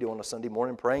just like we do on a Sunday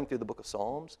morning, praying through the book of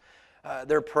Psalms.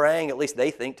 They're praying, at least they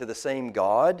think, to the same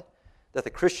God that the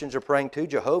Christians are praying to,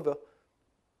 Jehovah.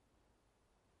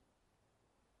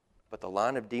 But the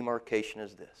line of demarcation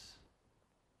is this.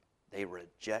 They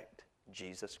reject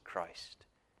Jesus Christ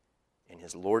in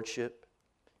His lordship,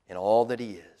 in all that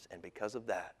He is. And because of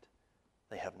that,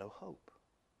 they have no hope.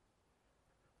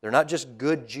 They're not just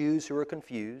good Jews who are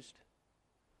confused.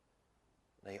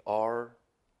 They are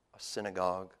a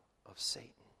synagogue of Satan.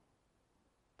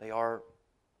 They are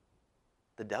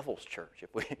the devil's church,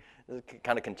 if we,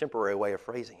 kind of contemporary way of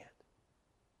phrasing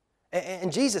it.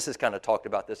 And Jesus has kind of talked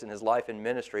about this in His life and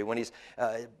ministry. When He's,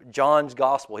 John's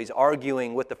gospel, He's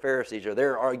arguing with the Pharisees, or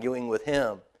they're arguing with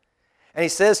Him. And He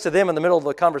says to them in the middle of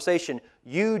the conversation,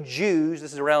 you Jews,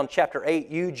 this is around chapter 8,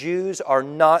 you Jews are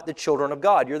not the children of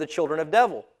God. You're the children of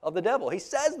the devil. He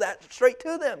says that straight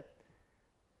to them.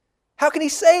 How can He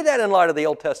say that in light of the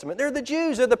Old Testament? They're the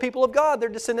Jews. They're the people of God. They're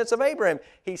descendants of Abraham.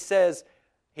 He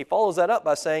follows that up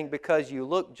by saying, because you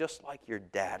look just like your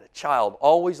dad. A child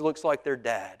always looks like their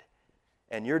dad.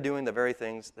 And you're doing the very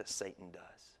things that Satan does.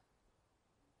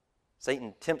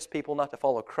 Satan tempts people not to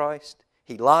follow Christ.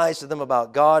 He lies to them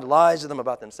about God, lies to them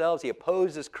about themselves. He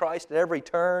opposes Christ at every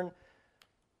turn.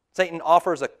 Satan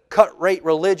offers a cut-rate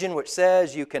religion which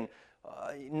says you can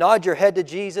nod your head to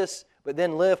Jesus, but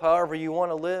then live however you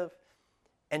want to live.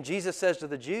 And Jesus says to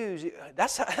the Jews,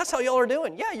 that's how y'all are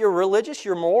doing. Yeah, you're religious,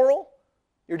 you're moral,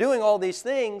 you're doing all these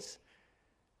things.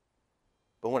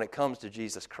 But when it comes to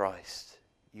Jesus Christ,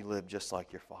 you live just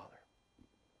like your Father.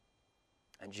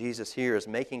 And Jesus here is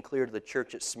making clear to the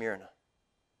church at Smyrna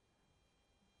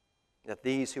that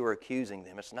these who are accusing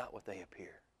them, it's not what they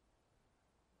appear.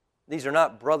 These are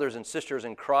not brothers and sisters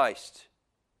in Christ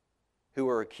who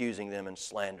are accusing them and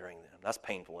slandering them. That's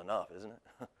painful enough, isn't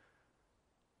it?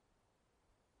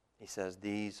 He says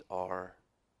these are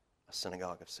a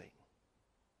synagogue of Satan.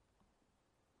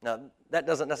 Now, that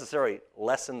doesn't necessarily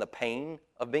lessen the pain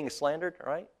of being slandered,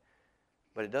 right?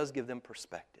 But it does give them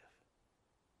perspective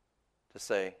to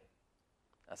say,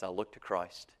 as I look to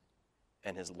Christ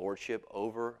and His lordship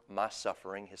over my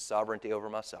suffering, His sovereignty over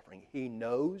my suffering, He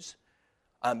knows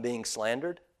I'm being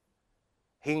slandered.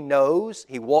 He knows,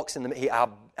 He walks in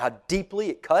how deeply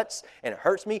it cuts and it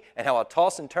hurts me and how I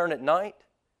toss and turn at night.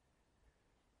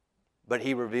 But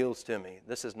He reveals to me,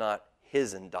 this is not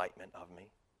His indictment of me.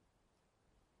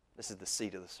 This is the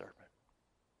seed of the serpent.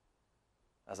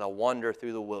 As I wander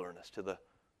through the wilderness to the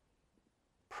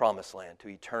promised land, to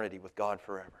eternity with God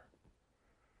forever.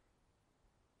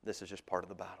 This is just part of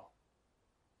the battle.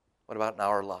 What about in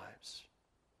our lives?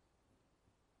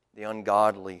 The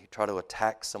ungodly try to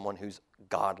attack someone who's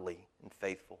godly and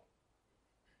faithful.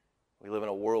 We live in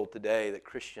a world today that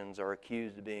Christians are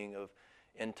accused of being of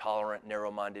intolerant,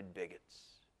 narrow-minded bigots.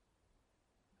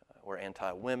 We're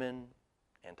anti-women,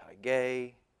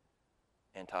 anti-gay,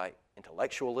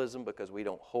 anti-intellectualism because we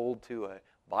don't hold to a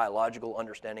biological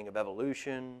understanding of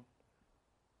evolution.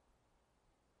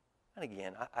 And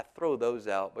again, I throw those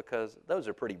out because those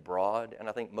are pretty broad, and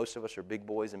I think most of us are big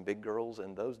boys and big girls,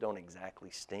 and those don't exactly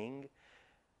sting.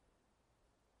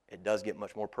 It does get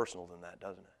much more personal than that,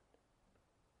 doesn't it?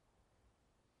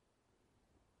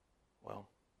 Well,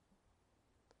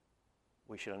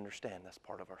 we should understand that's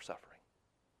part of our suffering.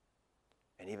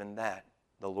 And even that,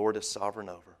 the Lord is sovereign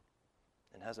over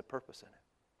and has a purpose in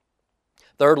it.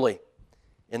 Thirdly,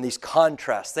 in these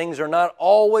contrasts, things are not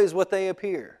always what they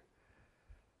appear.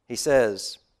 He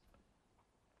says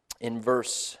in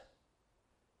verse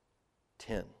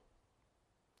 10,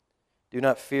 "Do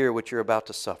not fear what you're about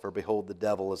to suffer. Behold, the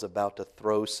devil is about to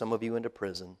throw some of you into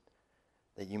prison,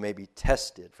 that you may be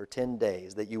tested for 10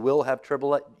 days, that you will have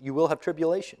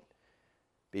tribulation.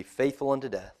 Be faithful unto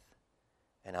death,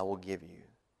 and I will give you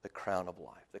the crown of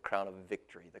life," the crown of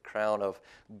victory, the crown of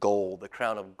gold, the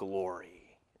crown of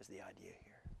glory is the idea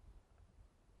here.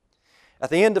 At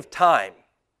the end of time,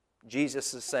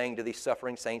 Jesus is saying to these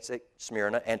suffering saints at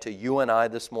Smyrna and to you and I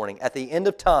this morning, at the end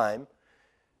of time,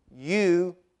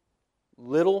 you,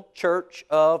 little church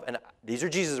of, and these are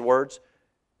Jesus' words,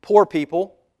 poor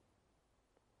people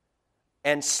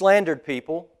and slandered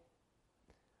people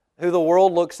who the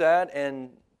world looks at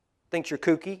and thinks you're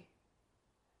kooky,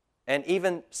 and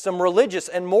even some religious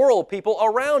and moral people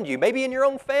around you, maybe in your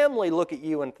own family, look at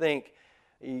you and think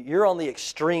you're on the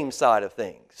extreme side of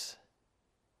things.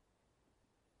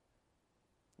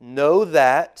 Know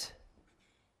that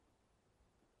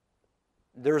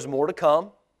there's more to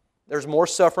come. There's more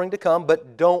suffering to come,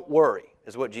 but don't worry,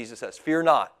 is what Jesus says. Fear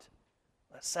not.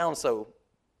 That sounds so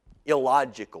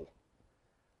illogical.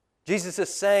 Jesus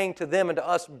is saying to them and to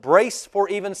us, brace for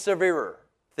even severer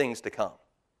things to come.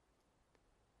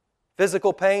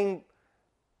 Physical pain,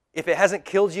 if it hasn't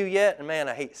killed you yet, and man,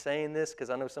 I hate saying this because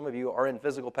I know some of you are in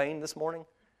physical pain this morning,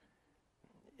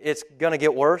 it's going to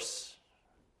get worse.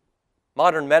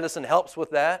 Modern medicine helps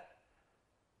with that.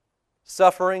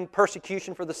 Suffering,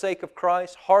 persecution for the sake of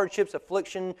Christ, hardships,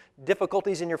 affliction,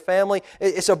 difficulties in your family.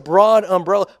 It's a broad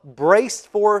umbrella. Brace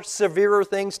for severer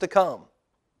things to come.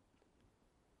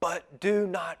 But do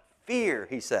not fear,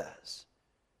 he says,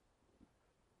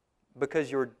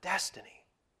 because your destiny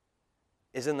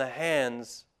is in the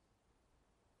hands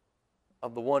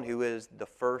of the one who is the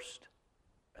first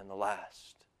and the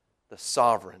last, the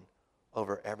sovereign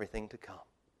over everything to come.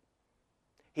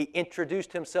 He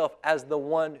introduced himself as the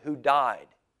one who died.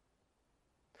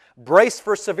 Brace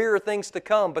for severer things to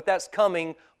come, but that's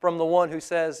coming from the one who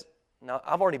says, "Now,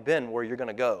 I've already been where you're going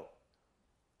to go.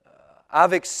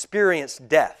 I've experienced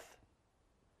death,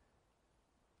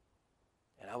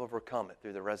 and I've overcome it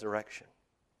through the resurrection."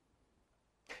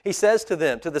 He says to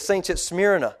them, to the saints at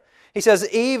Smyrna, he says,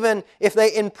 even if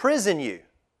they imprison you,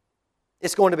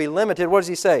 it's going to be limited. What does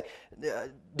he say?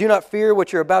 "Do not fear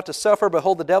what you're about to suffer.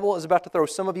 Behold, the devil is about to throw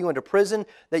some of you into prison,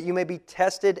 that you may be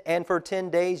tested, and for 10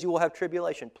 days you will have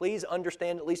tribulation." Please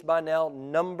understand, at least by now,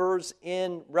 numbers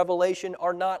in Revelation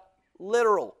are not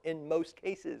literal in most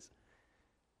cases.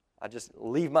 I just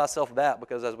leave myself that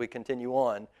because as we continue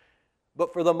on.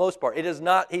 But for the most part, it is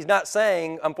not. He's not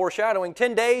saying, I'm foreshadowing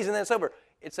 10 days and then it's over.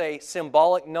 It's a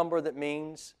symbolic number that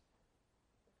means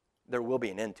there will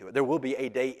be an end to it. There will be a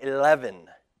day 11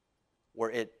 where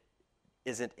it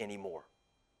isn't anymore.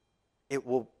 It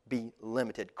will be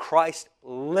limited. Christ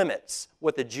limits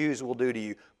what the Jews will do to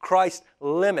you. Christ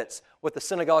limits what the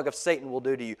synagogue of Satan will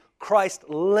do to you. Christ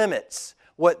limits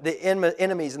what the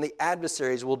enemies and the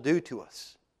adversaries will do to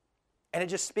us. And it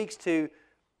just speaks to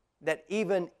that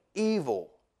even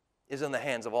evil is in the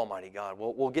hands of Almighty God.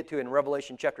 We'll get to in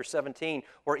Revelation chapter 17,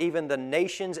 where even the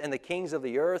nations and the kings of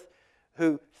the earth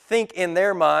who think in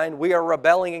their mind we are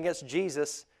rebelling against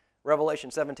Jesus, Revelation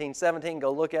 17:17,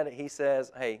 go look at it. He says,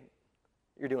 hey,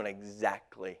 you're doing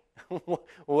exactly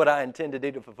what I intend to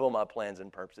do to fulfill my plans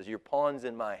and purposes. Your pawn's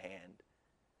in my hand.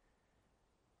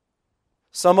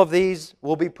 Some of these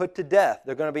will be put to death.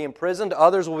 They're going to be imprisoned.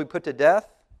 Others will be put to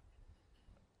death.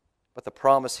 But the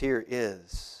promise here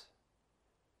is,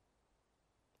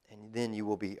 and then you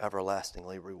will be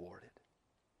everlastingly rewarded.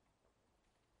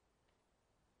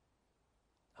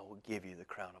 I will give you the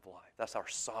crown of life. That's our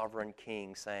sovereign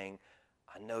King saying,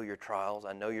 I know your trials,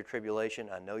 I know your tribulation,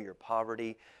 I know your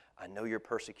poverty, I know your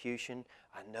persecution,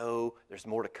 I know there's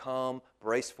more to come,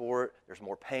 brace for it, there's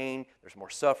more pain, there's more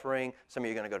suffering, some of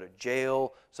you are going to go to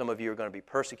jail, some of you are going to be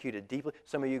persecuted deeply,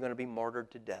 some of you are going to be martyred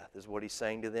to death, is what he's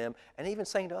saying to them, and even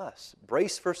saying to us,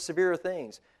 brace for severe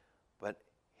things, but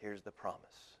here's the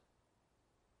promise.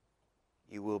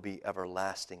 you will be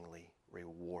everlastingly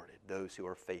rewarded, those who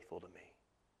are faithful to me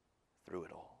through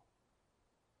it all.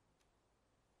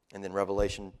 And then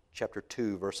Revelation chapter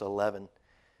 2, verse 11.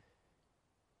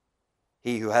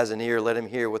 He who has an ear, let him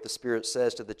hear what the Spirit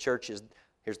says to the churches.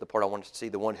 Here's the part I want to see.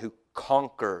 The one who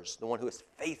conquers, the one who is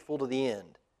faithful to the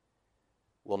end,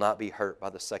 will not be hurt by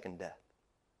the second death.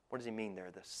 What does he mean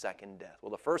there, the second death?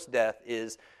 Well, the first death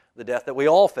is the death that we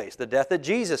all face, the death that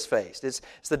Jesus faced. It's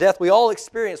the death we all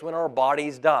experience when our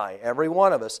bodies die, every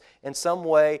one of us. In some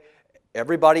way,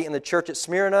 everybody in the church at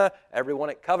Smyrna, everyone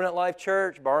at Covenant Life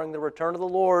Church, barring the return of the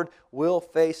Lord, will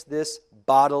face this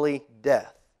bodily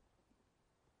death.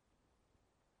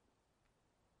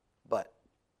 But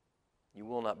you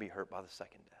will not be hurt by the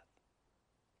second death.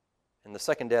 And the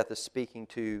second death is speaking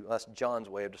to us, John's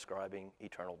way of describing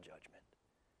eternal judgment,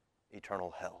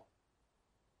 eternal hell.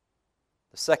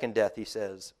 The second death, he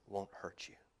says, won't hurt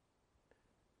you.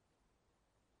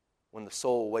 When the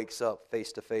soul wakes up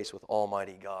face to face with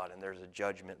Almighty God and there's a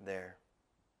judgment there,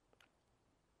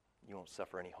 you won't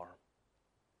suffer any harm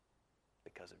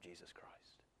because of Jesus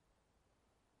Christ,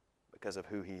 because of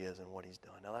who He is and what He's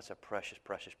done. Now that's a precious,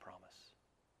 precious promise.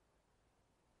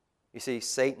 You see,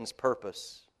 Satan's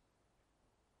purpose,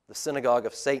 the synagogue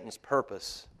of Satan's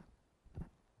purpose,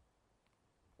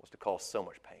 was to cause so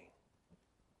much pain,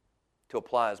 to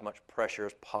apply as much pressure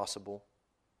as possible,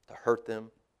 to hurt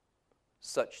them,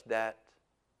 such that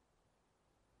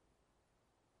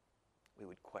we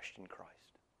would question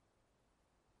Christ,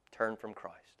 turn from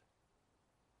Christ,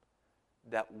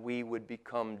 that we would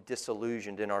become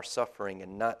disillusioned in our suffering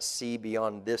and not see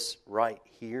beyond this right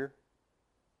here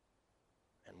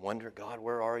and wonder, God,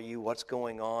 where are you? What's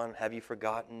going on? Have you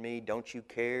forgotten me? Don't you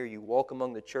care? You walk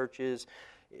among the churches.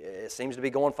 It seems to be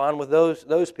going fine with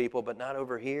those people, but not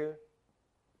over here.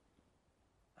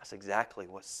 That's exactly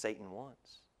what Satan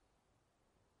wants.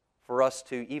 For us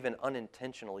to even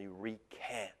unintentionally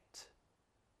recant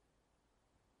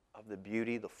of the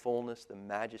beauty, the fullness, the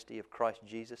majesty of Christ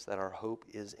Jesus, that our hope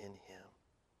is in Him.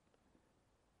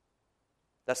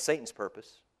 That's Satan's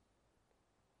purpose.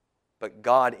 But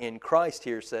God in Christ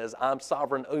here says, I'm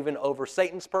sovereign even over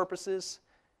Satan's purposes,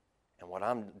 and what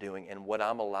I'm doing and what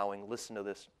I'm allowing, listen to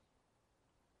this,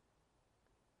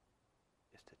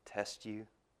 is to test you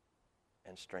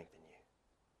and strengthen you.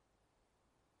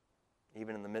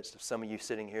 Even in the midst of some of you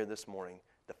sitting here this morning,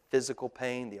 the physical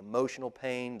pain, the emotional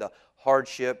pain, the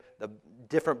hardship, the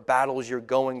different battles you're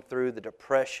going through, the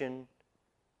depression,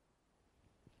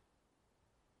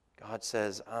 God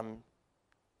says, I'm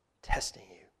testing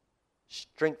you,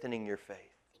 strengthening your faith,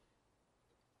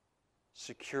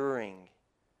 securing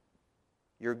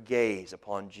your gaze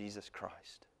upon Jesus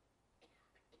Christ,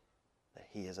 that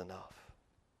He is enough.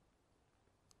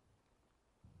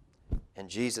 And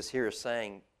Jesus here is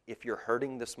saying, if you're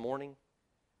hurting this morning,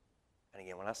 and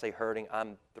again, when I say hurting,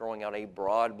 I'm throwing out a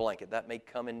broad blanket. That may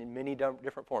come in many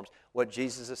different forms. What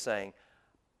Jesus is saying,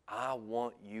 I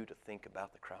want you to think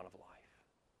about the crown of life.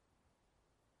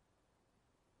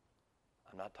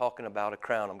 I'm not talking about a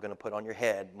crown I'm going to put on your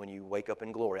head when you wake up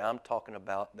in glory. I'm talking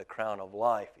about the crown of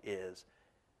life is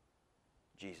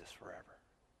Jesus forever.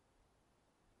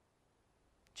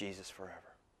 Jesus forever.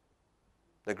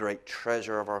 The great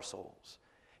treasure of our souls.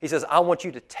 He says, I want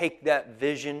you to take that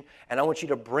vision and I want you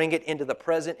to bring it into the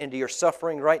present, into your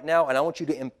suffering right now, and I want you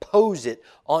to impose it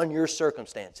on your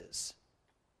circumstances.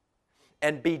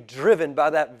 And be driven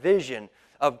by that vision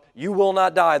of you will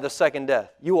not die the second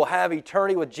death. You will have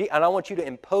eternity with Jesus. And I want you to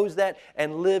impose that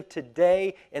and live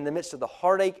today in the midst of the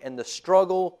heartache and the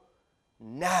struggle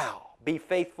now. Be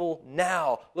faithful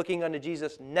now, looking unto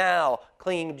Jesus now,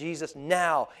 clinging to Jesus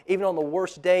now. Even on the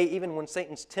worst day, even when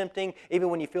Satan's tempting, even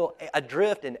when you feel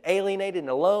adrift and alienated and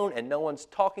alone and no one's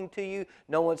talking to you,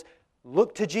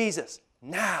 look to Jesus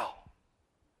now.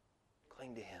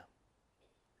 Cling to Him.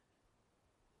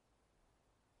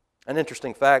 An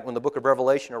interesting fact, when the book of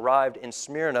Revelation arrived in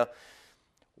Smyrna,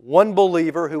 one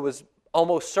believer who was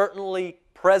almost certainly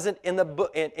present in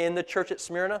the church at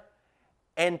Smyrna,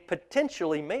 and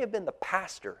potentially may have been the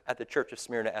pastor at the church of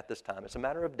Smyrna at this time, it's a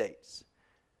matter of dates,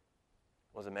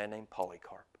 was a man named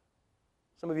Polycarp.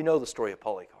 Some of you know the story of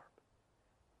Polycarp.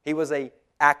 He was an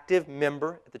active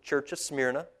member at the church of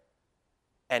Smyrna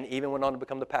and even went on to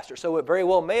become the pastor. So it very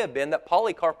well may have been that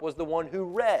Polycarp was the one who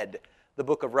read the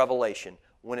book of Revelation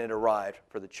when it arrived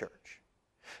for the church.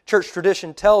 Church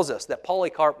tradition tells us that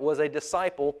Polycarp was a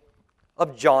disciple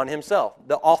of John himself,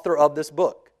 the author of this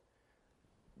book.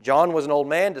 John was an old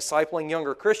man discipling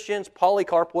younger Christians.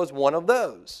 Polycarp was one of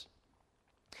those.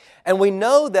 And we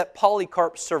know that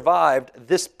Polycarp survived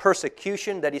this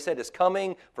persecution that he said is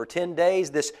coming for 10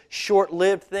 days, this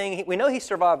short-lived thing. We know he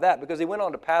survived that because he went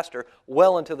on to pastor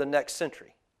well into the next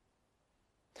century.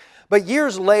 But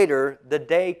years later, the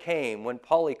day came when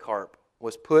Polycarp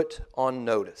was put on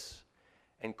notice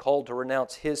and called to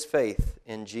renounce his faith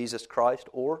in Jesus Christ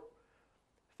or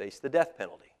face the death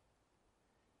penalty.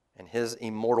 And his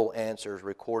immortal answer is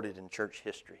recorded in church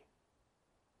history.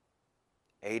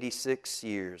 86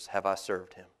 years have I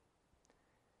served him,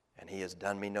 and he has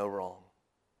done me no wrong.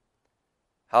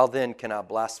 How then can I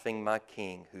blaspheme my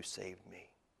King who saved me?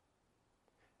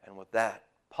 And with that,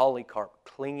 Polycarp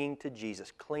clinging to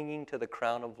Jesus, clinging to the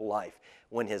crown of life,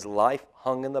 when his life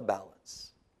hung in the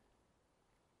balance,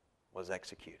 was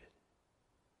executed,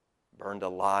 burned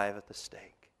alive at the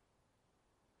stake,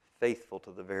 faithful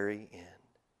to the very end.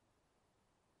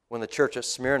 When the church at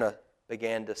Smyrna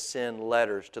began to send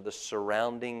letters to the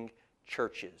surrounding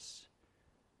churches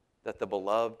that the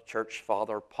beloved church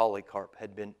father Polycarp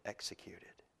had been executed,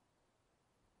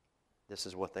 this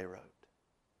is what they wrote.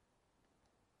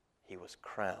 He was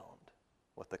crowned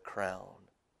with the crown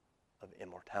of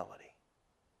immortality.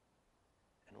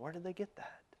 And where did they get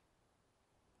that?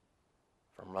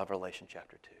 From Revelation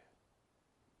chapter 2.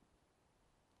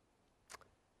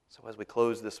 So as we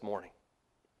close this morning,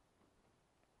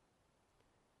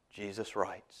 Jesus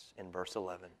writes in verse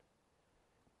 11,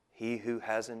 "He who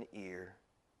has an ear,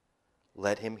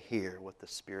 let him hear what the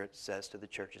Spirit says to the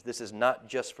churches." This is not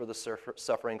just for the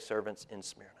suffering servants in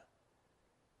Smyrna.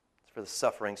 It's for the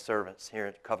suffering servants here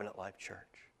at Covenant Life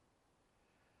Church.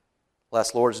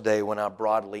 Last Lord's Day, when I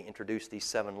broadly introduced these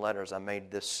 7 letters, I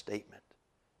made this statement,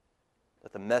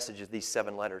 that the message of these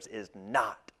 7 letters is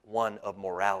not one of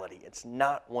morality. It's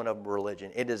not one of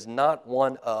religion. It is not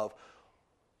one of,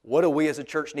 what do we as a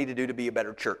church need to do to be a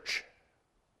better church?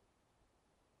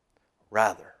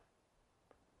 Rather,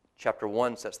 chapter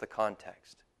 1 sets the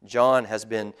context. John has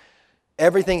been,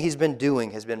 everything he's been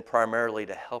doing has been primarily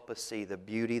to help us see the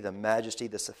beauty, the majesty,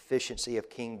 the sufficiency of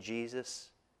King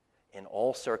Jesus in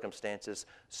all circumstances,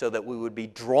 so that we would be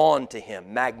drawn to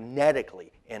him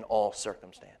magnetically in all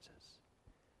circumstances.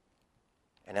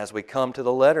 And as we come to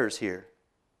the letters here,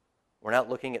 we're not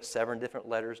looking at 7 different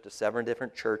letters to 7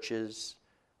 different churches,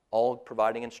 all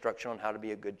providing instruction on how to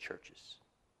be a good churches.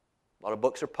 A lot of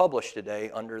books are published today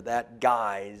under that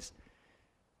guise.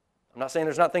 I'm not saying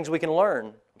there's not things we can learn.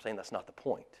 I'm saying that's not the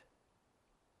point.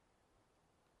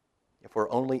 If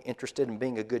we're only interested in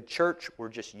being a good church, we're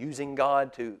just using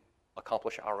God to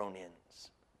accomplish our own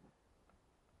ends.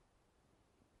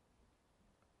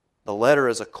 The letter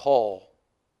is a call,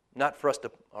 not for us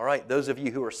to, all right, those of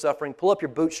you who are suffering, pull up your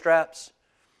bootstraps.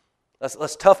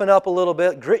 Let's toughen up a little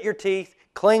bit, grit your teeth,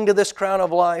 cling to this crown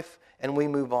of life, and we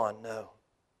move on. No.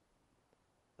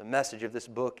 The message of this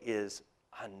book is,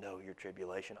 I know your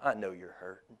tribulation. I know your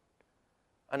hurt.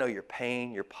 I know your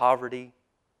pain, your poverty.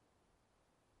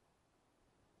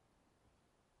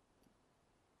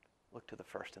 Look to the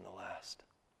first and the last.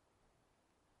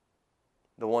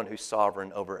 The one who's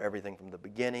sovereign over everything from the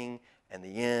beginning and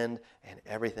the end and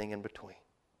everything in between.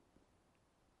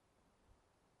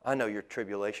 I know your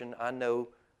tribulation. I know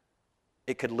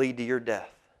it could lead to your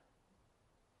death.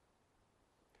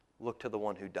 Look to the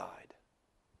one who died.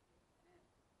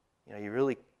 You know, you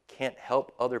really can't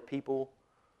help other people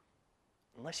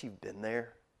unless you've been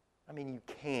there. I mean, you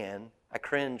can. I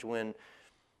cringe when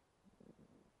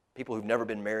people who've never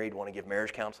been married want to give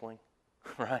marriage counseling,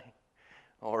 right?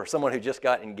 Or someone who just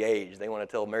got engaged, they want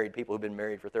to tell married people who've been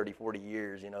married for 30, 40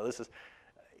 years, you know, this is,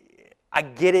 I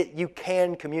get it, you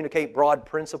can communicate broad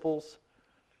principles,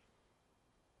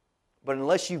 but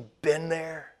unless you've been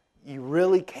there, you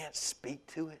really can't speak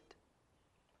to it.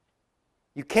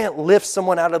 You can't lift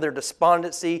someone out of their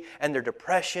despondency and their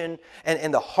depression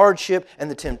and the hardship and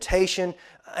the temptation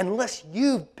unless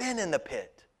you've been in the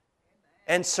pit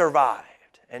and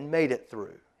survived and made it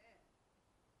through.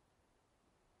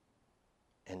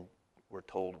 And we're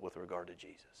told with regard to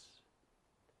Jesus,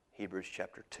 Hebrews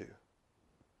chapter 2,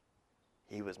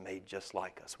 He was made just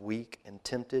like us, weak and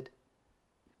tempted,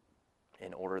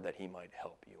 in order that He might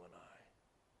help you and I.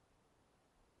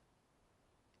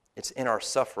 It's in our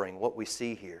suffering, what we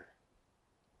see here.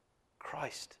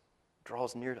 Christ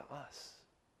draws near to us.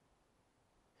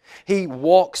 He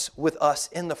walks with us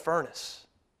in the furnace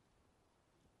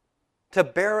to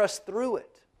bear us through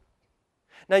it.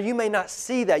 Now, you may not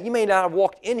see that. You may not have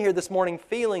walked in here this morning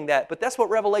feeling that, but that's what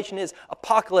Revelation is.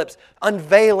 Apocalypse,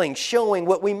 unveiling, showing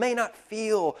what we may not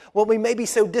feel, what we may be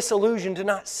so disillusioned to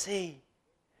not see.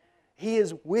 He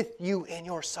is with you in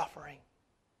your suffering.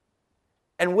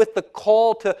 And with the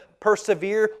call to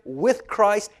persevere with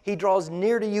Christ, He draws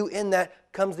near to you. In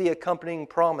that comes the accompanying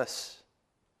promise.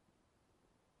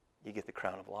 You get the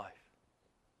crown of life.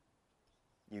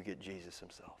 You get Jesus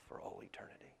Himself for all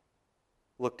eternity.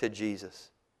 Look to Jesus,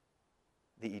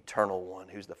 the eternal one,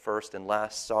 who's the first and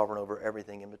last, sovereign over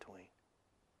everything in between.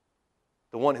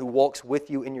 The one who walks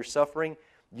with you in your suffering.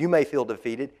 You may feel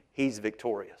defeated. He's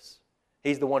victorious.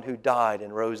 He's the one who died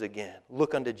and rose again.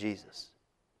 Look unto Jesus.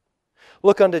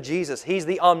 Look unto Jesus. He's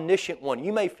the omniscient one.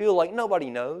 You may feel like nobody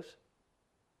knows.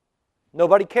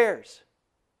 Nobody cares.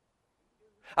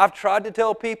 I've tried to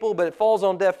tell people, but it falls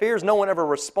on deaf ears. No one ever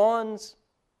responds.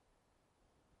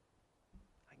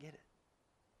 I get it.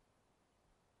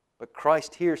 But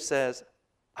Christ here says,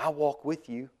 I walk with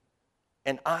you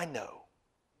and I know.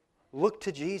 Look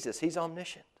to Jesus. He's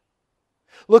omniscient.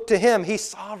 Look to Him. He's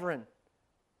sovereign.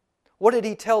 What did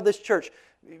He tell this church?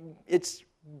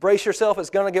 Brace yourself, it's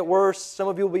going to get worse. Some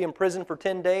of you will be in prison for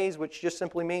 10 days, which just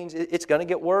simply means it's going to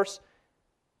get worse.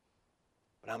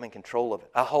 But I'm in control of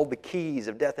it. I hold the keys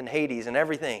of death and Hades and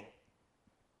everything.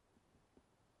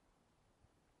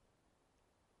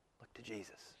 Look to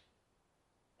Jesus.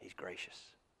 He's gracious.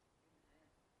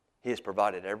 He has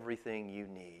provided everything you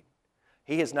need.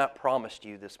 He has not promised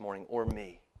you this morning, or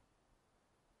me,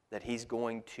 that He's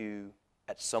going to,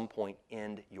 at some point,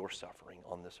 end your suffering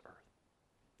on this earth.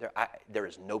 There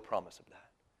is no promise of that.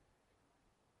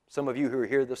 Some of you who are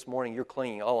here this morning, you're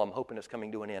clinging, I'm hoping it's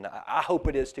coming to an end. I hope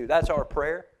it is too. That's our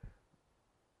prayer.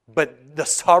 But the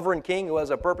sovereign King who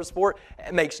has a purpose for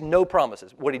it makes no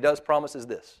promises. What He does promise is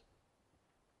this.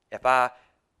 If I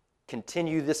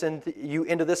continue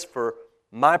into this for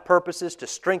my purposes, to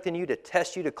strengthen you, to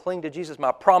test you, to cling to Jesus,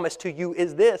 my promise to you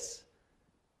is this.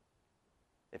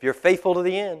 If you're faithful to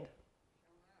the end,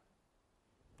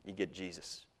 you get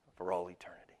Jesus for all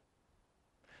eternity.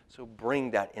 So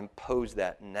bring that, impose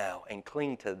that now, and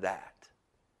cling to that.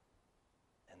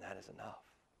 And that is enough.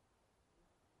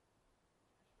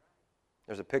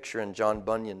 There's a picture in John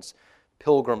Bunyan's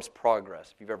Pilgrim's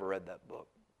Progress, if you've ever read that book,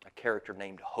 a character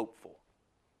named Hopeful.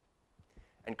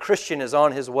 And Christian is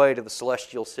on his way to the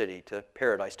celestial city, to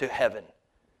paradise, to heaven.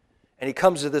 And he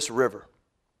comes to this river.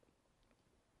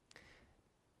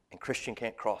 And Christian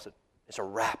can't cross it. It's a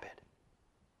rapid.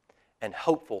 And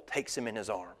Hopeful takes him in his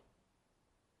arm.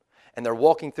 And they're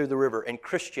walking through the river, and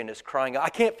Christian is crying, I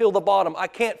can't feel the bottom, I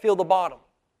can't feel the bottom.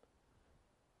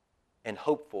 And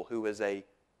Hopeful, who is an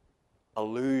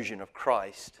illusion of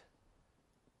Christ,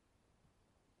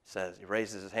 says, he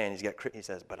raises his hand, he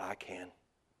says, but I can.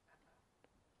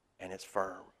 And it's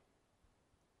firm.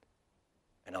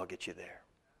 And I'll get you there.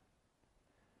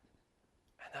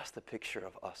 And that's the picture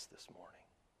of us this morning.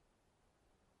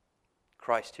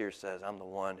 Christ here says, I'm the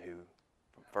one who,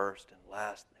 from first and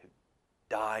last, who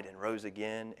died and rose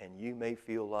again, and you may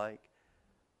feel like,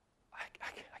 I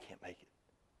can't make it.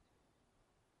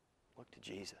 Look to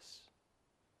Jesus.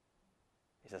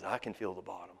 He says, I can feel the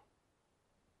bottom.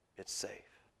 It's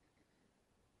safe.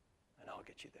 And I'll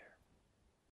get you there.